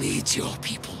one who leads your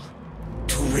people.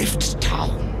 To Rift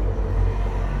Town.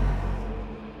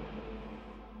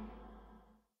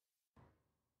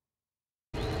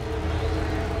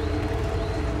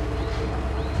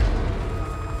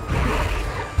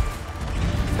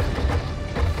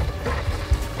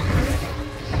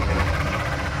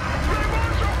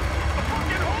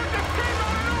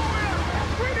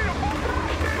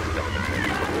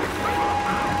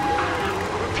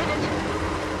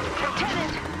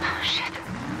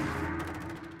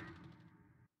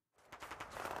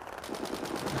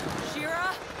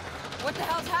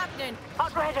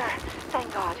 Outrider!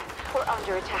 Thank God. We're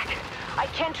under attack. I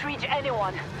can't reach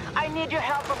anyone. I need your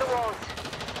help on the walls.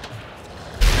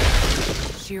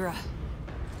 Shira.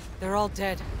 They're all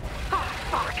dead. Ah,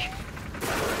 fuck.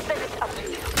 Then it's up to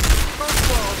you. Those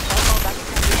walls are all that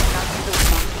can be out to those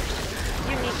monsters.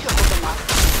 You need to hold them up.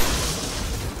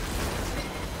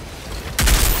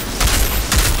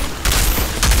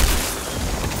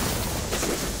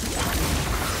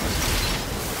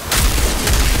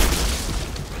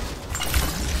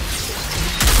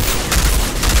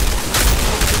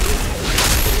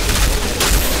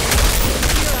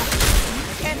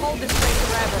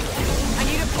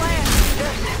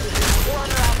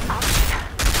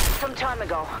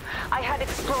 I had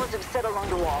explosives set along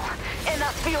the wall.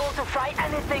 Enough fuel to fry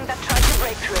anything that tried to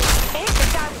break through. Hit the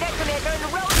damn detonator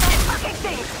and roll those fucking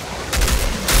things!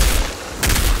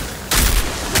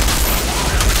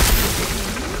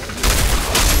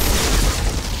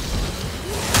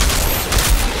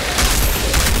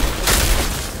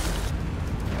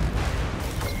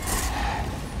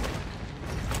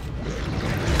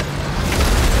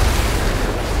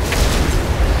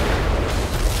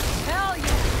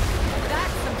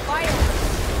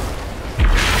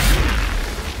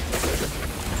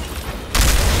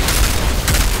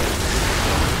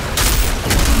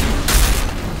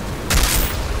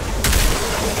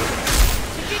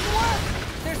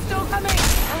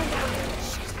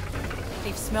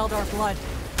 Smelled our blood.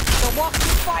 They'll walk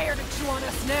through fire to chew on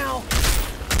us now.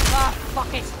 Ah,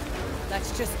 fuck it.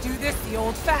 Let's just do this the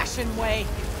old-fashioned way.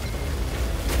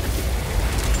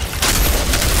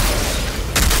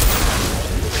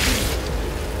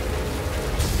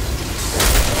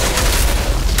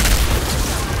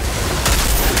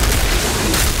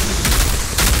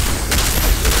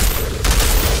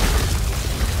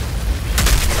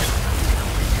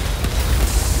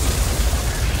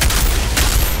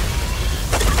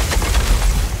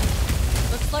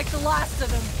 Last of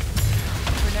them.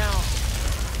 For now.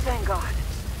 Thank God.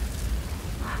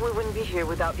 We wouldn't be here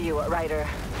without you, Ryder.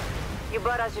 You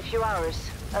bought us a few hours,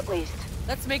 at least.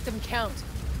 Let's make them count.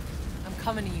 I'm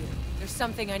coming to you. There's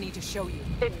something I need to show you.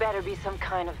 It better be some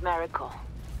kind of miracle.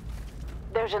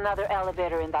 There's another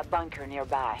elevator in that bunker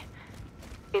nearby.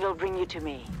 It'll bring you to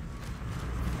me.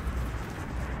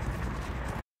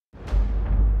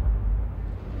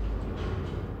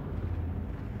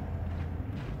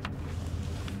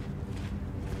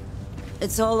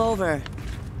 It's all over.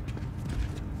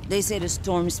 They say the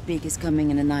storm's peak is coming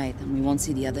in the night, and we won't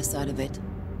see the other side of it.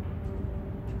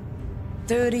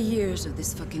 30 years of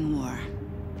this fucking war.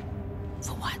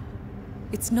 For what?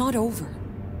 It's not over.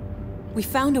 We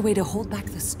found a way to hold back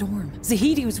the storm.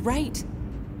 Zahidi was right.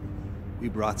 We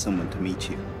brought someone to meet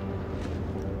you.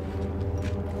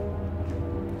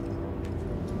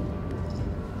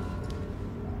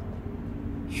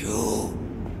 You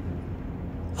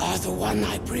are the one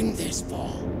I bring this for.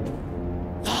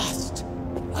 Last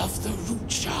of the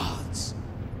root shards.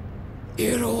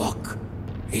 Iroak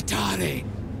Itare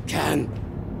can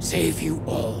save you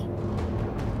all,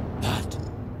 but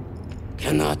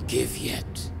cannot give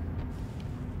yet.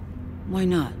 Why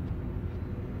not?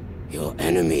 Your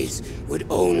enemies would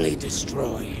only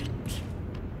destroy it.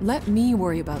 Let me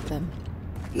worry about them.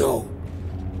 No.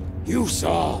 You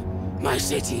saw my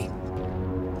city,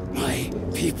 my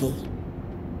people.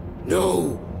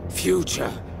 No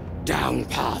future down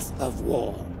path of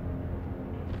war.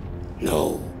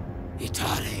 No,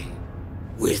 Itare,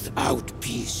 without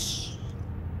peace.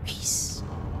 Peace?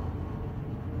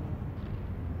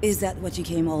 Is that what you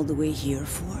came all the way here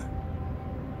for?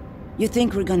 You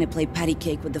think we're gonna play patty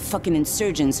cake with the fucking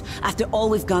insurgents after all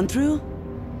we've gone through?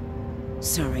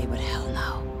 Sorry, but hell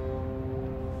no.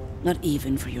 Not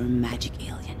even for your magic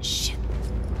alien shit.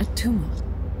 Atuma,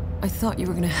 I thought you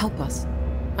were gonna help us.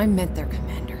 I met their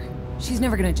commander. She's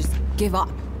never gonna just give up.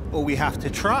 Well, we have to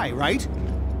try, right?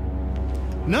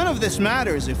 None of this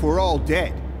matters if we're all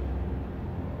dead.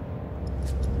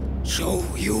 Show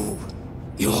you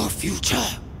your future.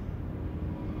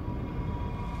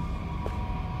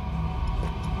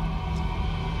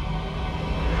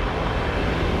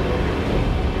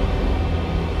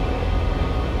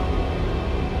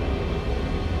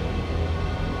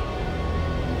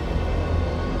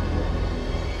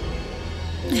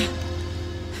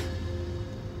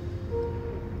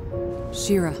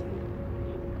 Shira,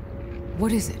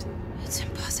 what is it? It's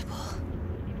impossible.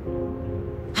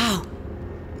 How?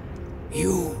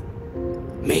 You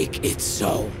make it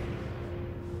so.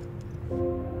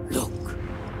 Look.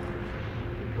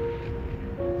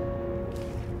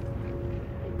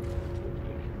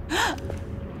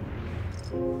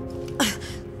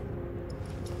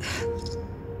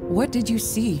 What did you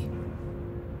see?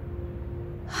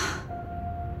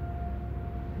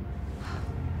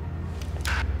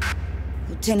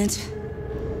 Lieutenant,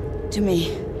 to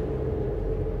me.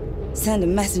 Send a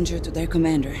messenger to their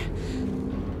commander.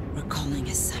 We're calling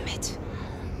a summit.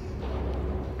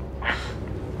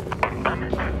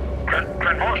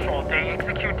 Grand Marshal, they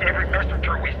execute every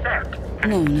messenger we sent.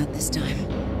 No, not this time.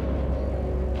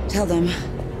 Tell them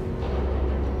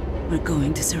we're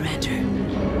going to surrender.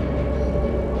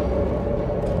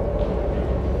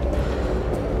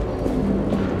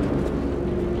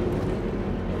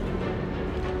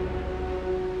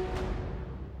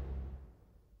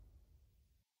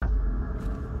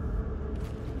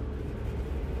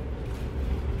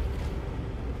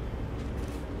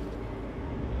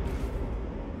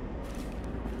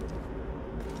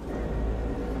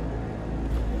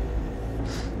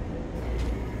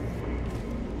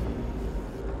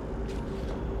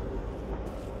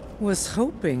 Was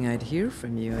hoping I'd hear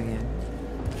from you again.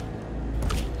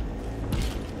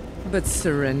 But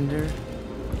surrender,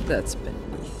 that's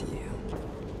beneath you.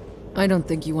 I don't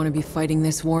think you want to be fighting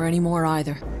this war anymore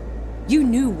either. You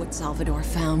knew what Salvador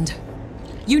found.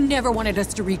 You never wanted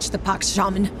us to reach the Pax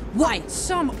Shaman. Why?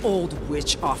 Some old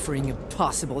witch offering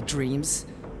impossible dreams.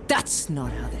 That's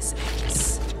not how this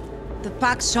ends. The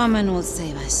Pax Shaman will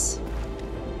save us.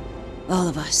 All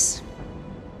of us.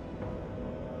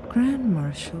 Grand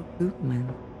Marshal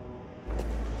Bootman.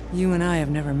 You and I have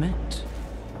never met.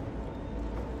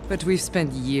 But we've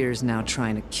spent years now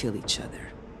trying to kill each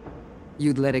other.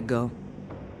 You'd let it go?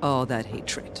 All that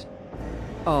hatred.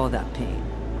 All that pain.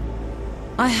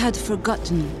 I had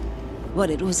forgotten what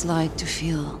it was like to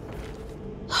feel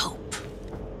hope.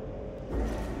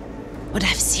 But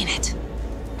I've seen it.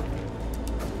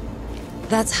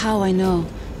 That's how I know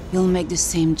you'll make the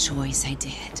same choice I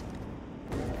did.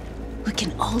 We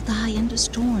can all die in the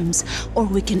storms, or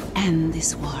we can end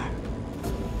this war.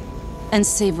 And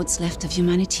save what's left of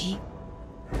humanity.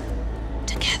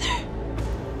 Together.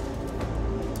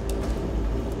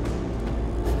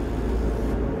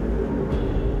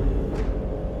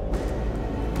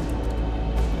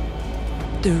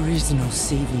 There is no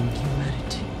saving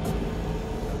humanity.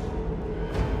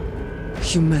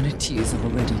 Humanity is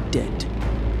already dead.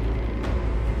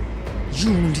 You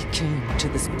only came to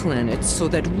this planet so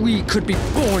that we could be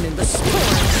born in the storm!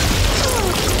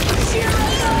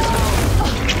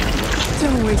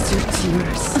 Don't waste your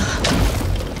tears.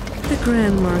 The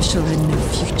Grand Marshal had no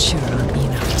future on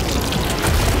Eno.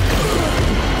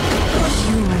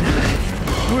 You and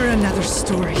I, we're another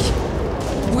story.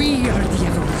 We are the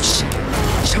evolution,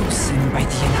 chosen by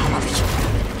the anomaly.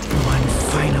 One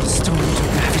final storm to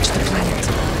ravage the planet.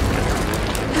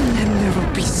 And then there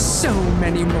will be so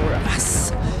many more of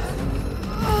us.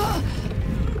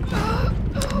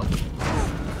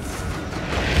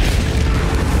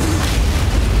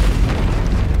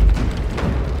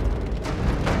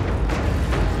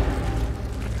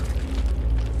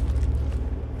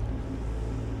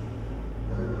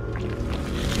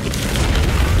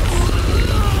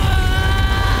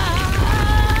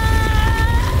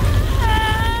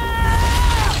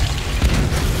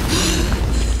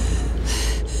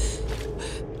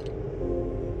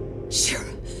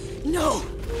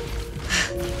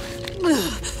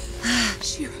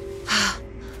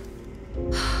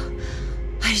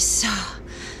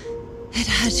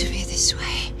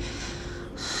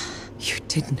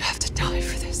 didn't have to die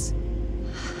for this.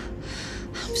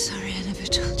 I'm sorry I never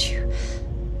told you.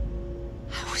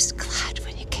 I was glad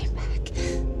when you came back.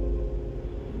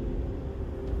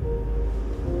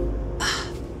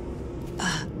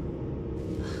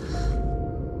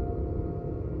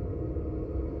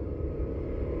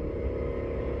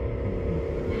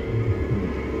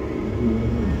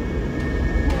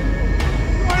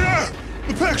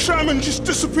 The pack shaman just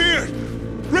disappeared.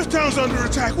 Rifttown's under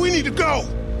attack. We need to go.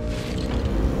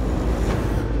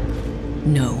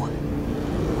 No.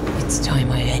 It's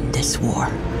time I end this war.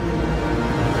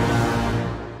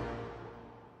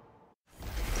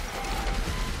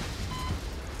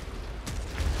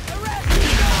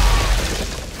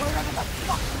 Wherever the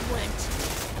fuck you went,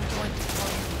 I'm going to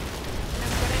find you. And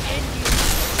I'm gonna end you.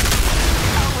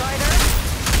 Outrider?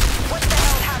 What the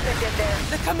hell happened in there?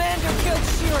 The commander killed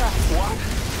Shira. What?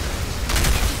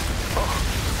 Oh,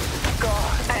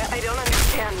 God. I don't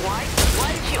understand. Why?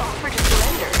 Why did she offer to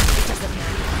surrender? Because of me.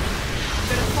 I'm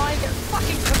gonna find their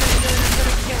fucking commander and I'm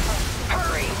gonna kill her.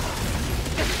 Hurry!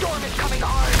 The storm is coming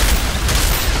hard.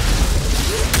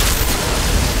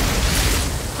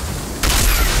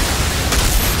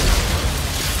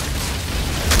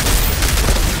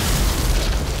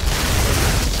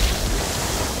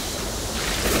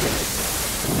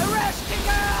 The rescue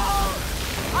girl!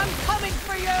 I'm coming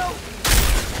for you!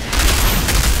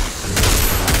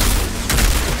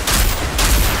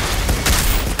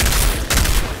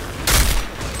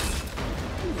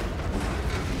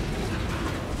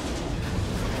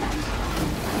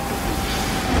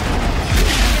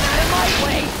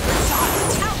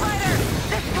 Outrider!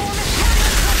 This storm is turning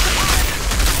us apart!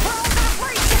 We're all gonna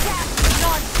freeze to death!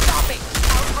 Non-stopping!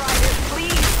 Outrider,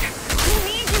 please! We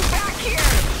need you back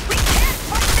here! We can't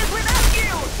fight this without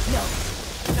you! No.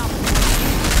 Not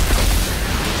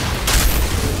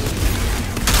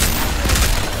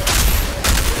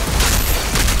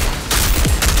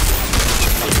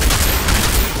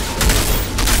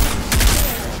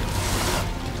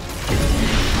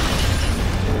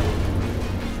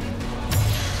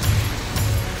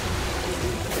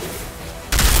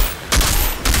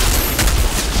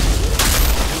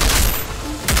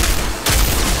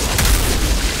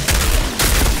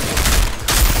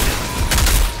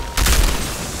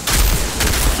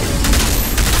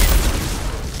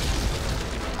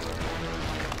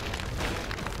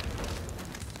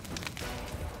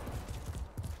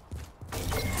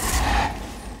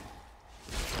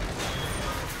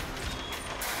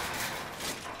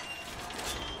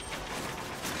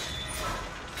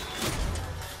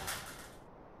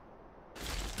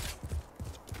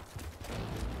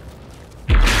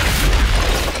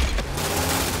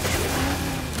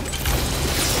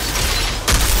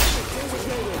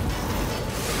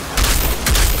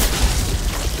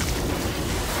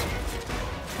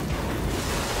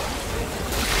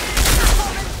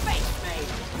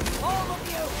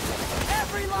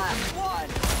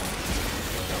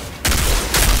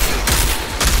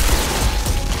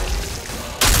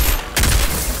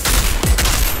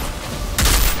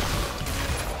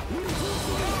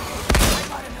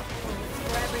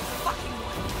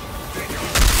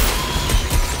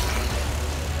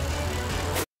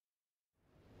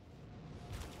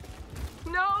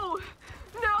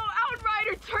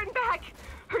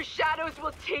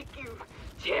will take you,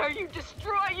 tear you,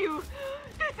 destroy you.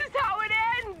 This is how it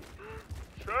ends.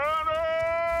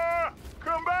 Shanna!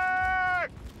 Come back!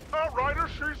 Outrider,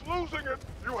 she's losing it.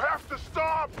 You have to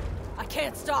stop. I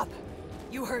can't stop.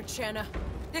 You heard Shanna.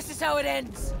 This is how it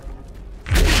ends.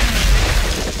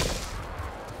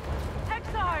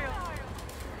 Exile!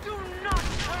 Do not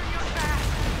turn your back!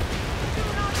 Do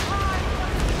not hide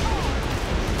from the storm!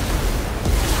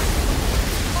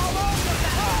 Follow the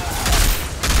battle!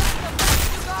 That's the best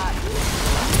you got!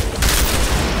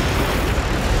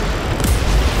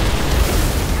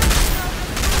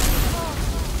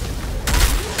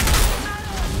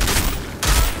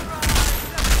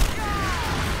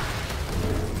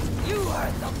 You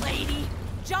heard the lady!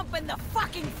 Jump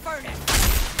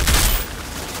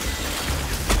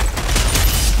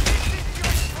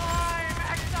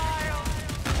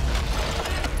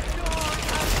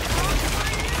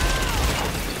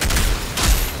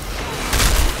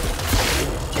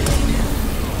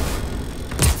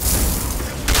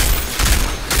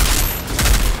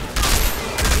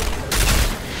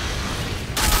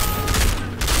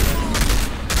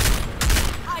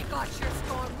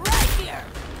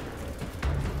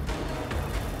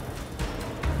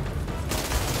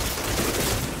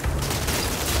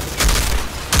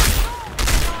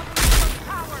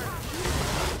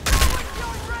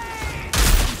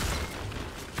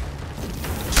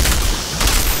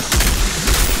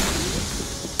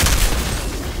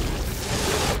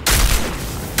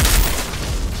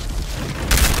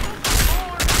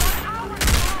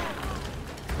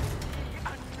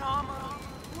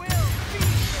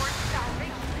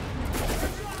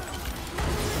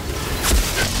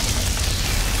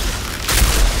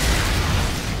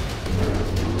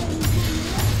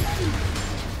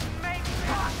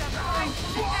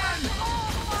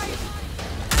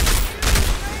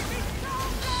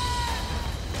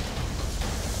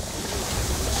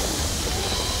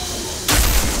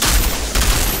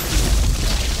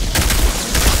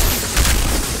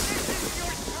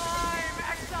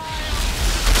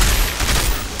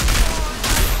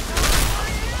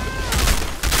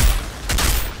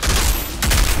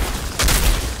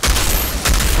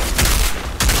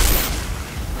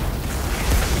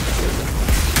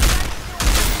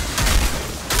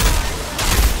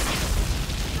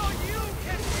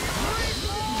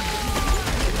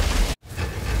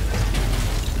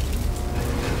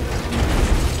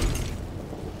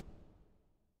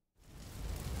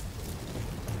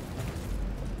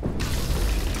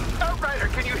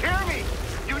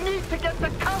to get to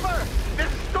cover! This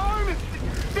storm is...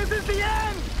 This is the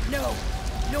end! No.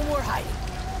 No more hiding.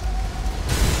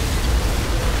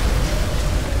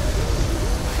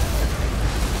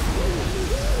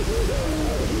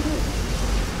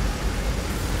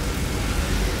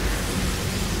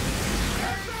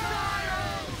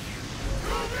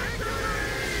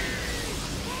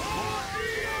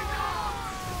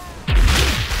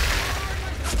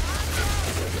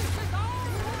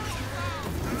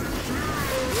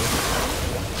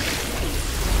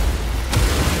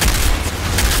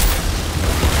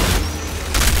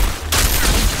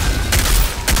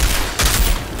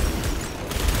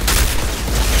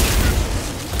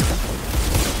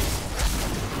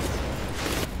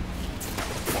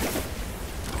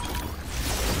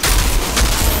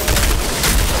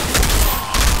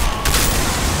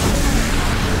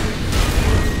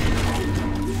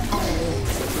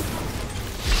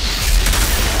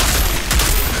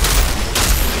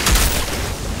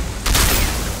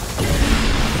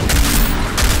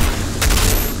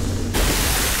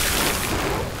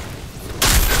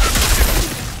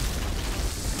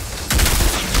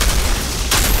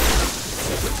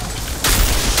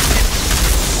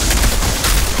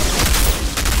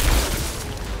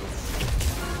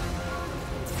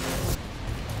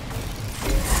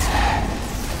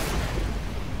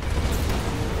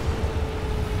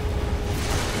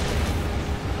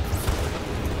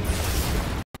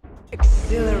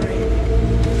 Exhilarating,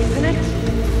 isn't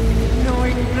it?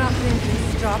 Knowing nothing can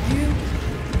stop you?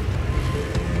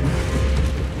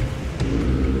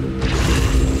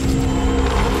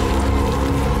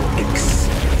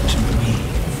 Except me.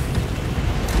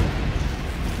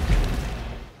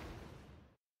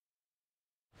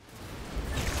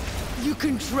 You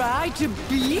can try to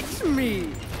beat me,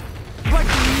 but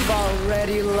you've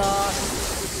already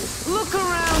lost. Look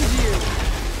around you.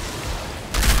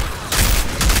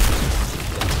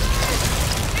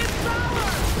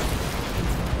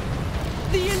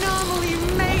 The anomaly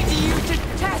made you to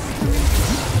test me!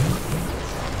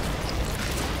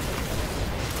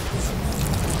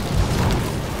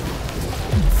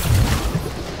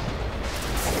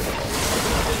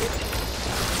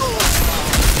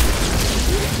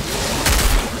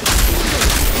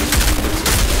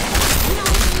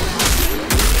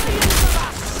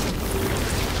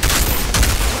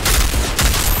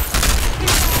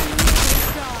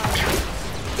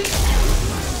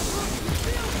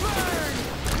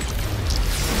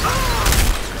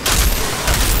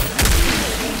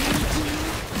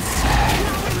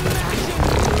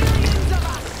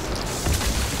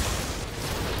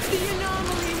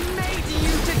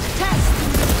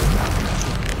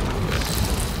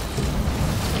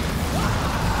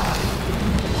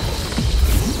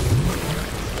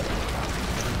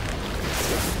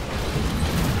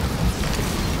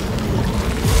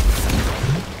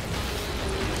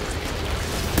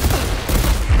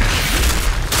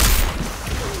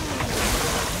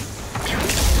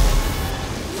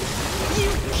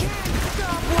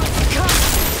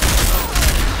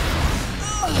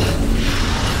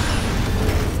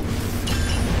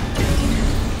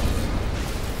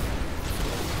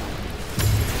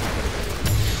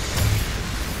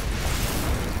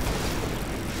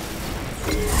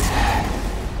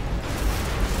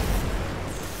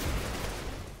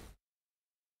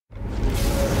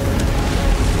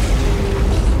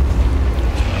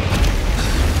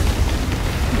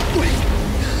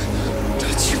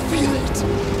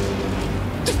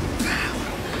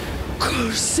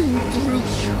 Coursing through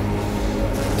you.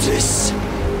 This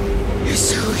is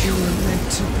who you were meant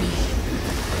to be.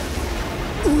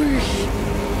 We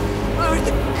are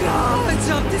the gods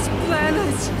of this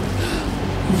planet.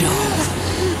 No,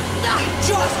 not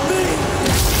just me.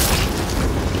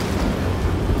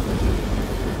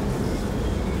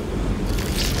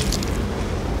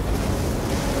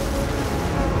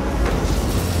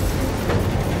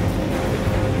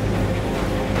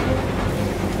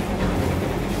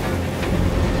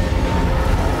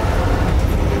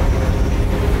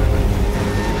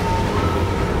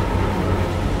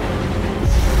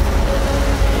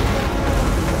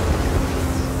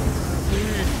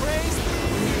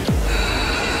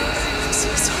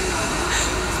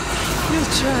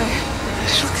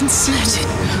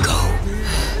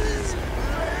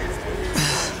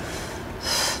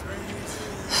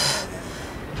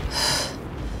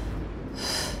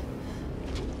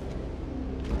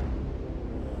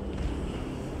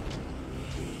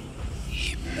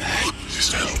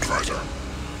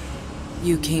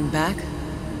 You came back?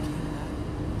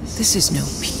 This is no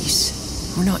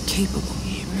peace. We're not capable.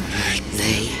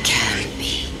 They can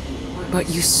be. But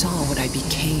you saw what I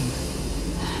became.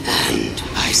 And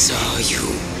I I saw you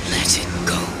let it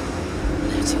go.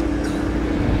 Let it go.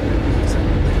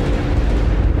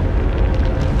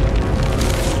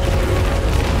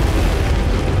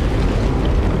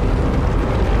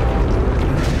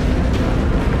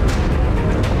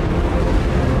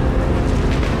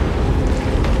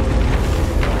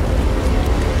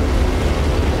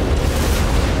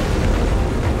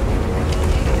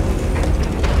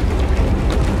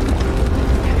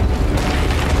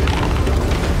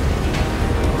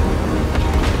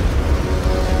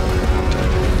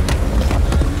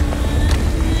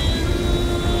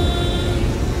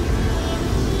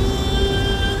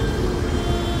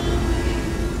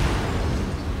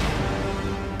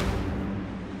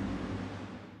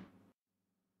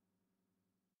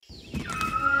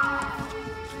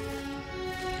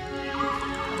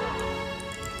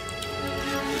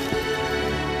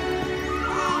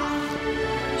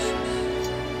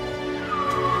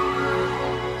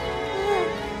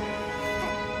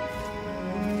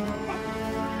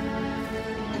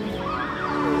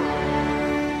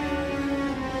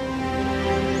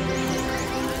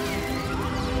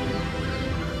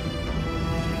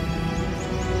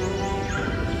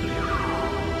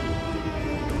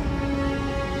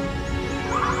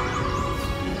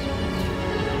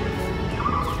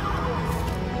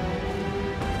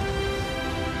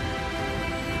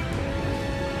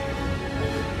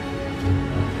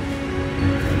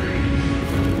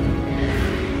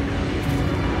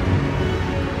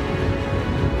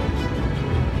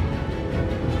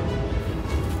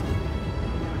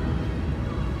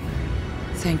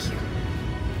 Thank you.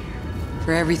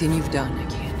 For everything you've done, I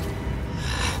can't.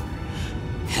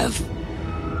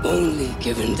 Have only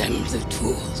given them the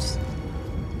tools.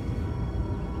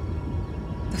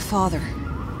 The father.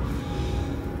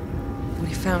 What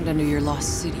he found under your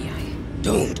lost city,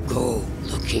 Don't go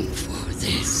looking for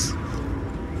this.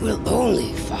 We'll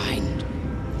only find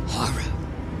horror.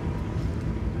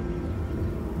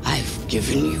 I've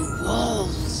given you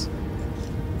walls.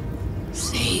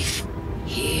 Safe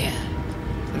here.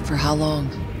 But for how long?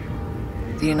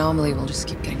 The anomaly will just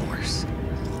keep getting worse.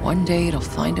 One day it'll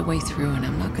find a way through, and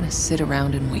I'm not gonna sit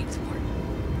around and wait for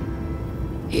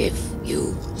it. If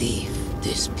you leave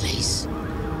this place,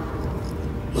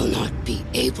 we'll not be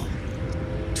able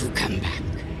to come back.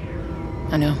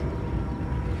 I know.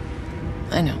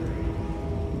 I know.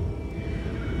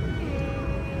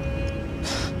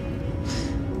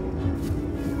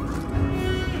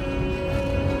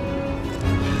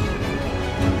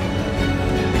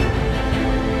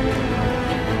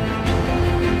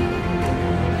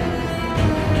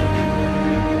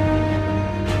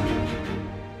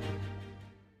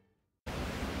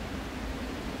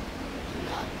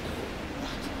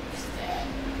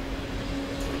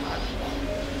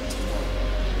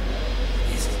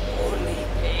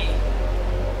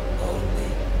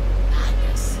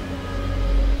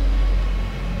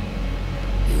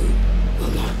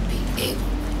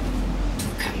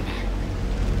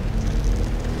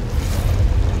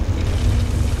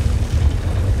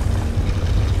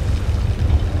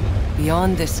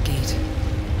 Beyond this gate,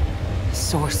 the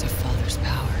source of Father's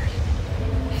power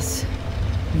is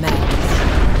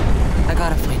madness. I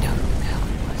gotta find out what the hell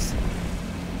it was.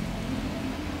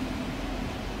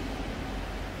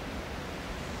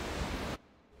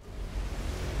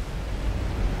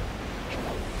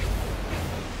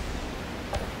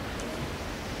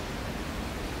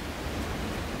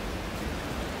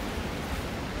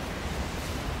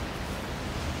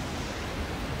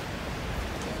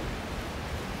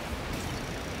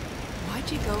 Why'd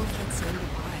you go with that same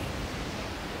goodbye?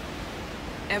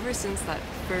 Ever since that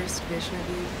first vision of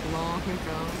you long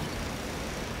ago,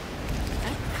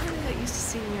 I kind of got used to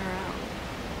seeing you around.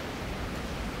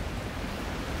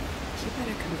 You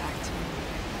better come back to me.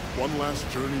 One last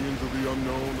journey into the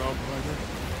unknown, Outrider.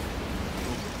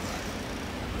 Don't look back.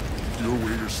 You're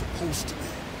where you're supposed to be.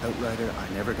 Outrider, I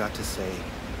never got to say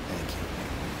thank you.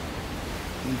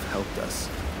 You've helped us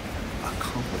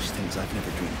accomplish things I've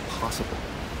never dreamed possible.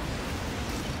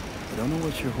 I don't know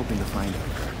what you're hoping to find out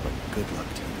there, but good luck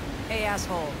to you. Hey,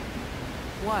 asshole.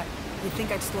 What? You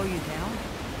think I'd slow you down?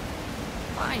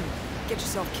 Fine. Get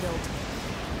yourself killed.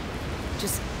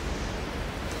 Just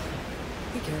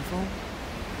be careful.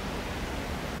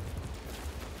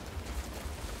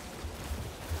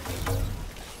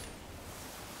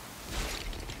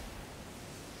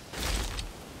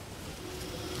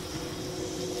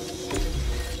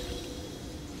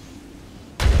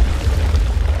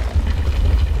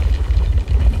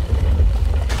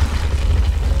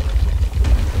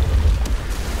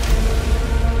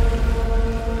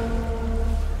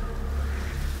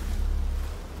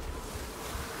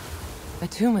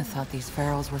 Atuma thought these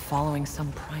pharaohs were following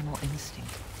some primal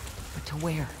instinct. But to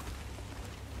where?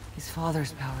 Is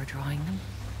Father's power drawing them?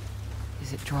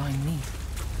 Is it drawing me?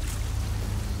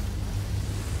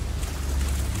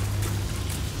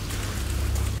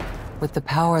 With the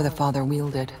power the Father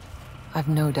wielded, I've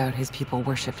no doubt his people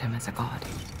worshipped him as a god.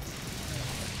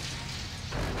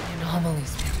 The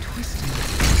anomalies been twisting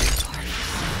this apart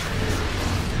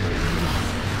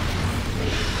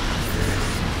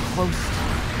so close to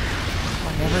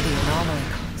whatever the anomaly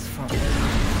comes from.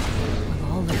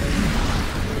 We'll all live in this.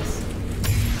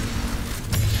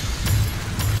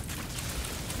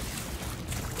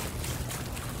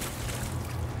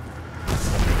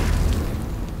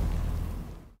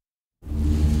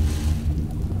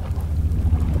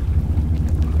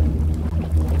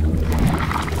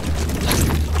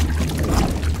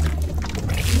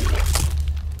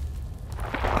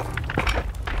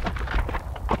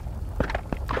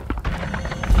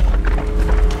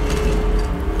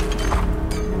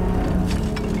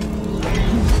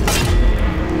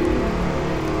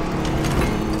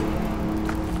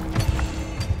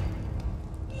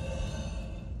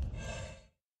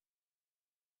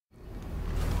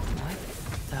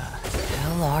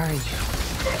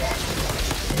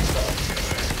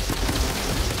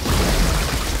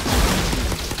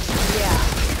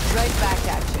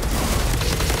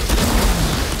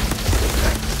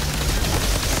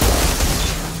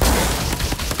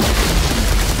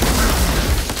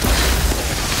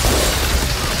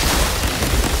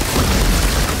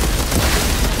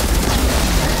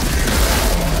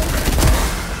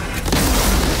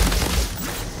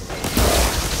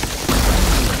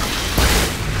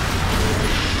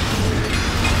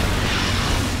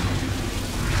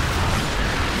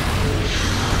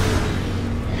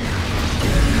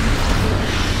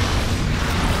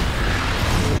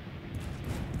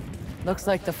 Looks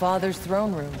like the Father's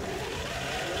throne room.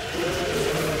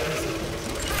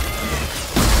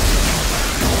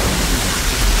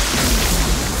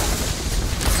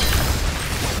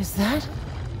 Is that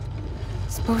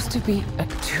supposed to be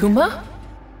Atuma?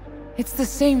 It's the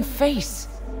same face.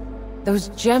 Those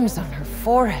gems on her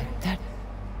forehead.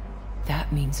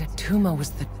 That means Atuma was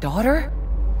the daughter?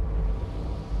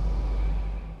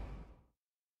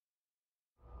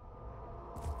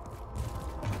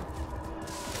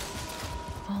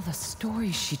 The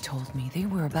stories she told me, they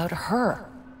were about her.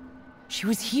 She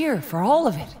was here for all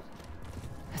of it.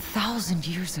 1,000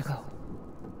 years ago.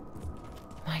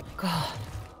 My God.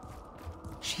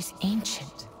 She's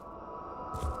ancient.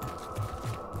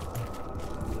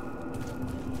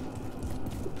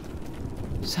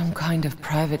 Some kind of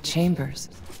private chambers.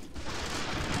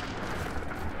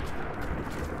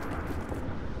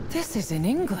 This is in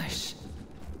English.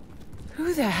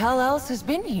 Who the hell else has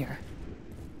been here?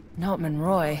 Not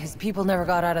Monroy. His people never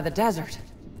got out of the desert.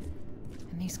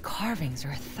 And these carvings are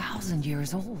 1,000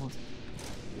 years old.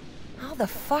 How the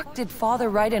fuck did Father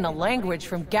write in a language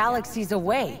from galaxies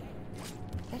away?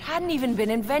 That hadn't even been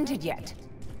invented yet.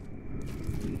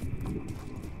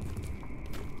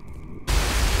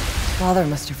 Father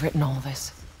must have written all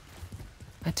this.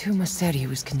 Atuma said he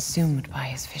was consumed by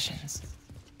his visions.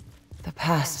 The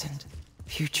past and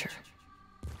future.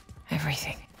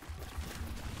 Everything.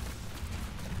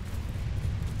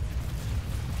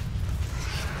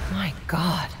 My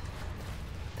God.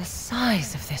 The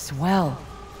size of this well.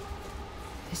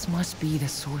 This must be the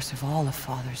source of all of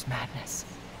Father's madness.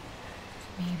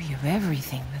 Maybe of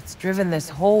everything that's driven this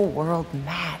whole world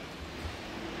mad.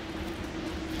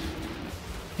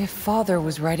 If Father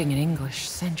was writing in English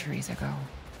centuries ago,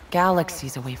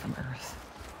 galaxies away from Earth,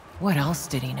 what else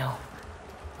did he know?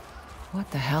 What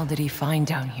the hell did he find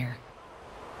down here?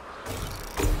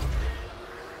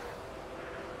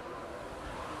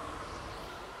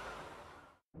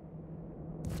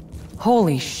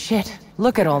 Holy shit,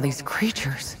 look at all these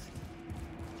creatures.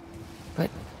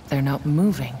 But they're not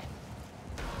moving.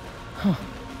 Huh.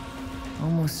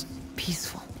 Almost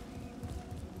peaceful.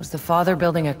 Was the Father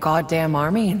building a goddamn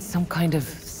army in some kind of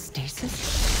stasis?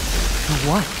 For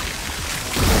what?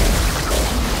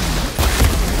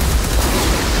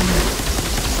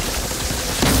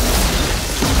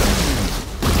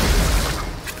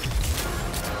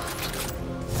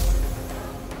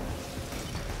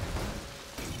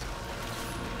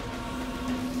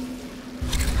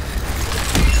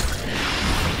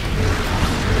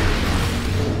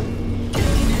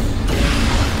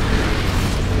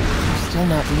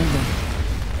 Not moving.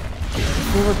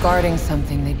 If we were guarding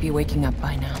something, they'd be waking up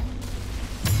by now.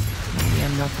 Maybe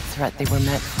I'm not the threat they were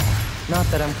meant for. Not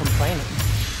that I'm complaining.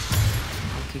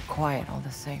 I'll keep quiet all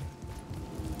the same.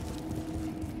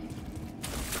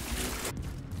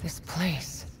 This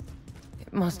place.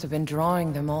 It must have been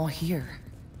drawing them all here.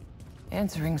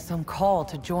 Answering some call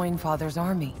to join Father's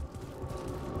army.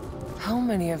 How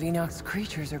many of Enoch's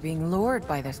creatures are being lured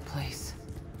by this place?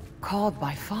 Called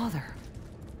by Father?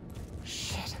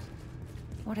 Shit.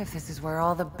 What if this is where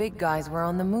all the big guys were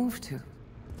on the move to?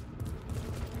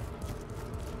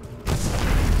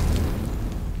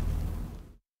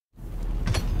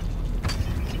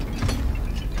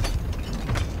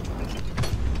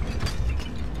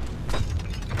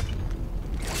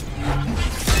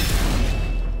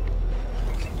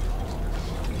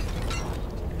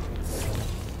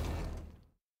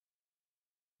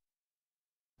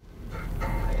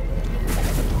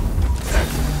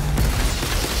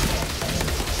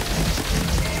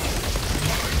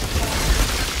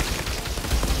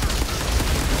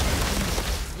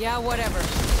 Yeah, whatever.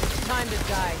 Time to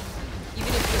die.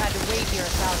 Even if you had to wait here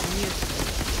 1,000 years.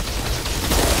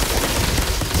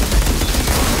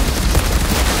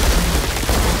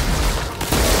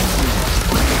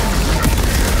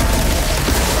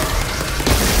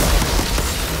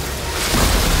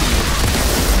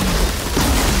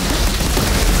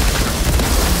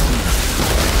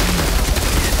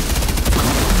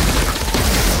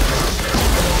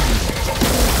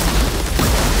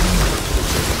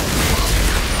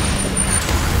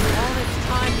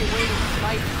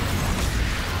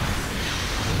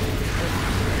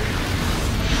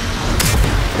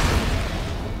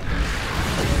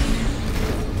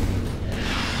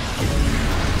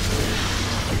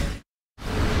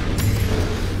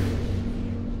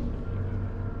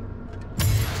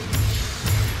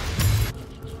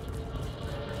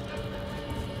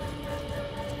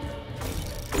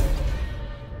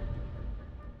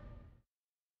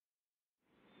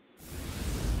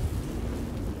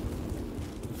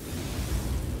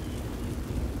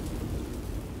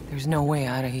 There's no way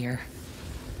out of here.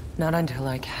 Not until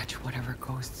I catch whatever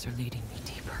ghosts are leading me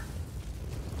deeper.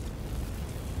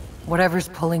 Whatever's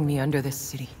pulling me under this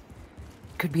city.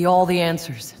 Could be all the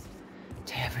answers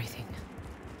to everything.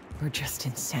 Or just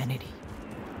insanity.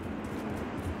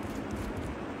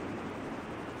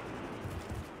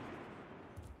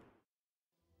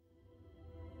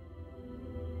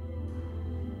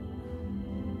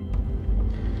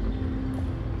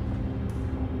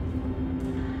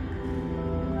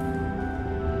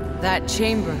 That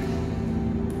chamber.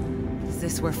 Is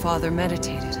this where Father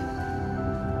meditated?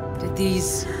 Did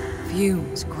these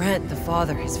fumes grant the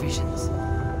Father his visions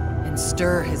and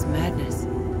stir his madness?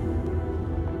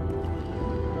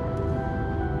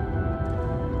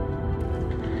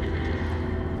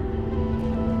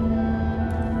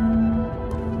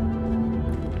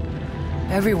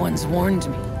 Everyone's warned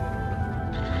me.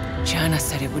 Jana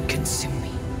said it would consume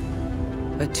me.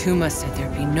 Atuma said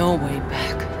there'd be no way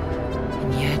back.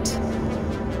 And yet,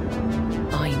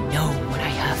 I know what I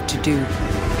have to do.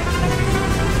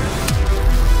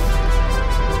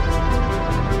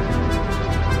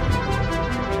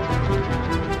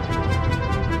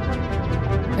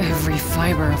 Every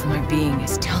fiber of my being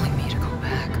is telling me to go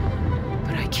back,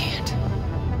 but I can't.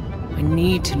 I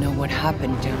need to know what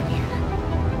happened down here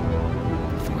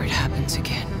before it happens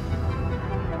again.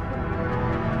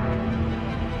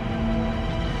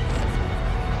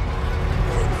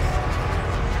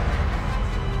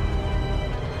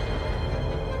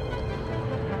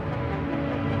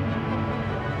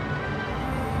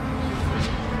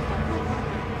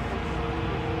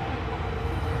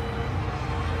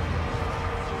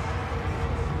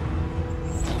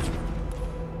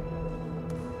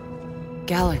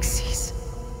 Galaxies,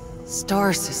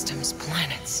 star systems,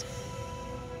 planets.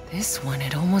 This one,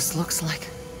 it almost looks like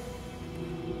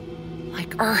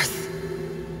Earth.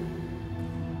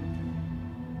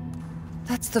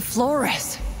 That's the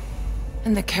Flores.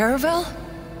 And the caravel?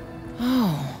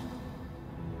 Oh.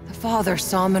 The Father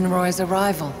saw Monroy's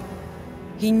arrival.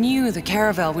 He knew the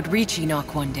caravel would reach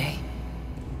Enoch one day.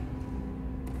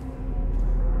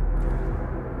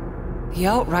 The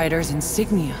Outriders'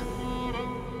 insignia.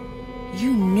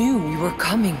 You knew we were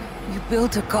coming. You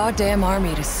built a goddamn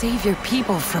army to save your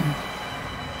people from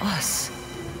us.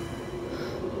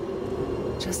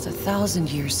 Just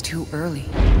 1,000 years too early.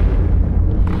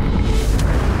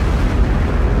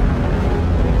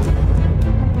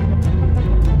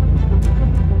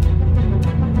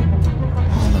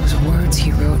 All those words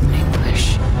he wrote in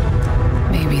English,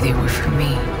 maybe they were for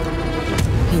me.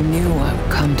 He knew I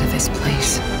would come to this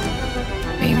place.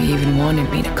 Maybe even wanted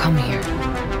me to come here.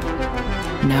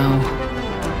 Now,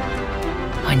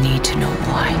 I need to know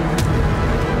why.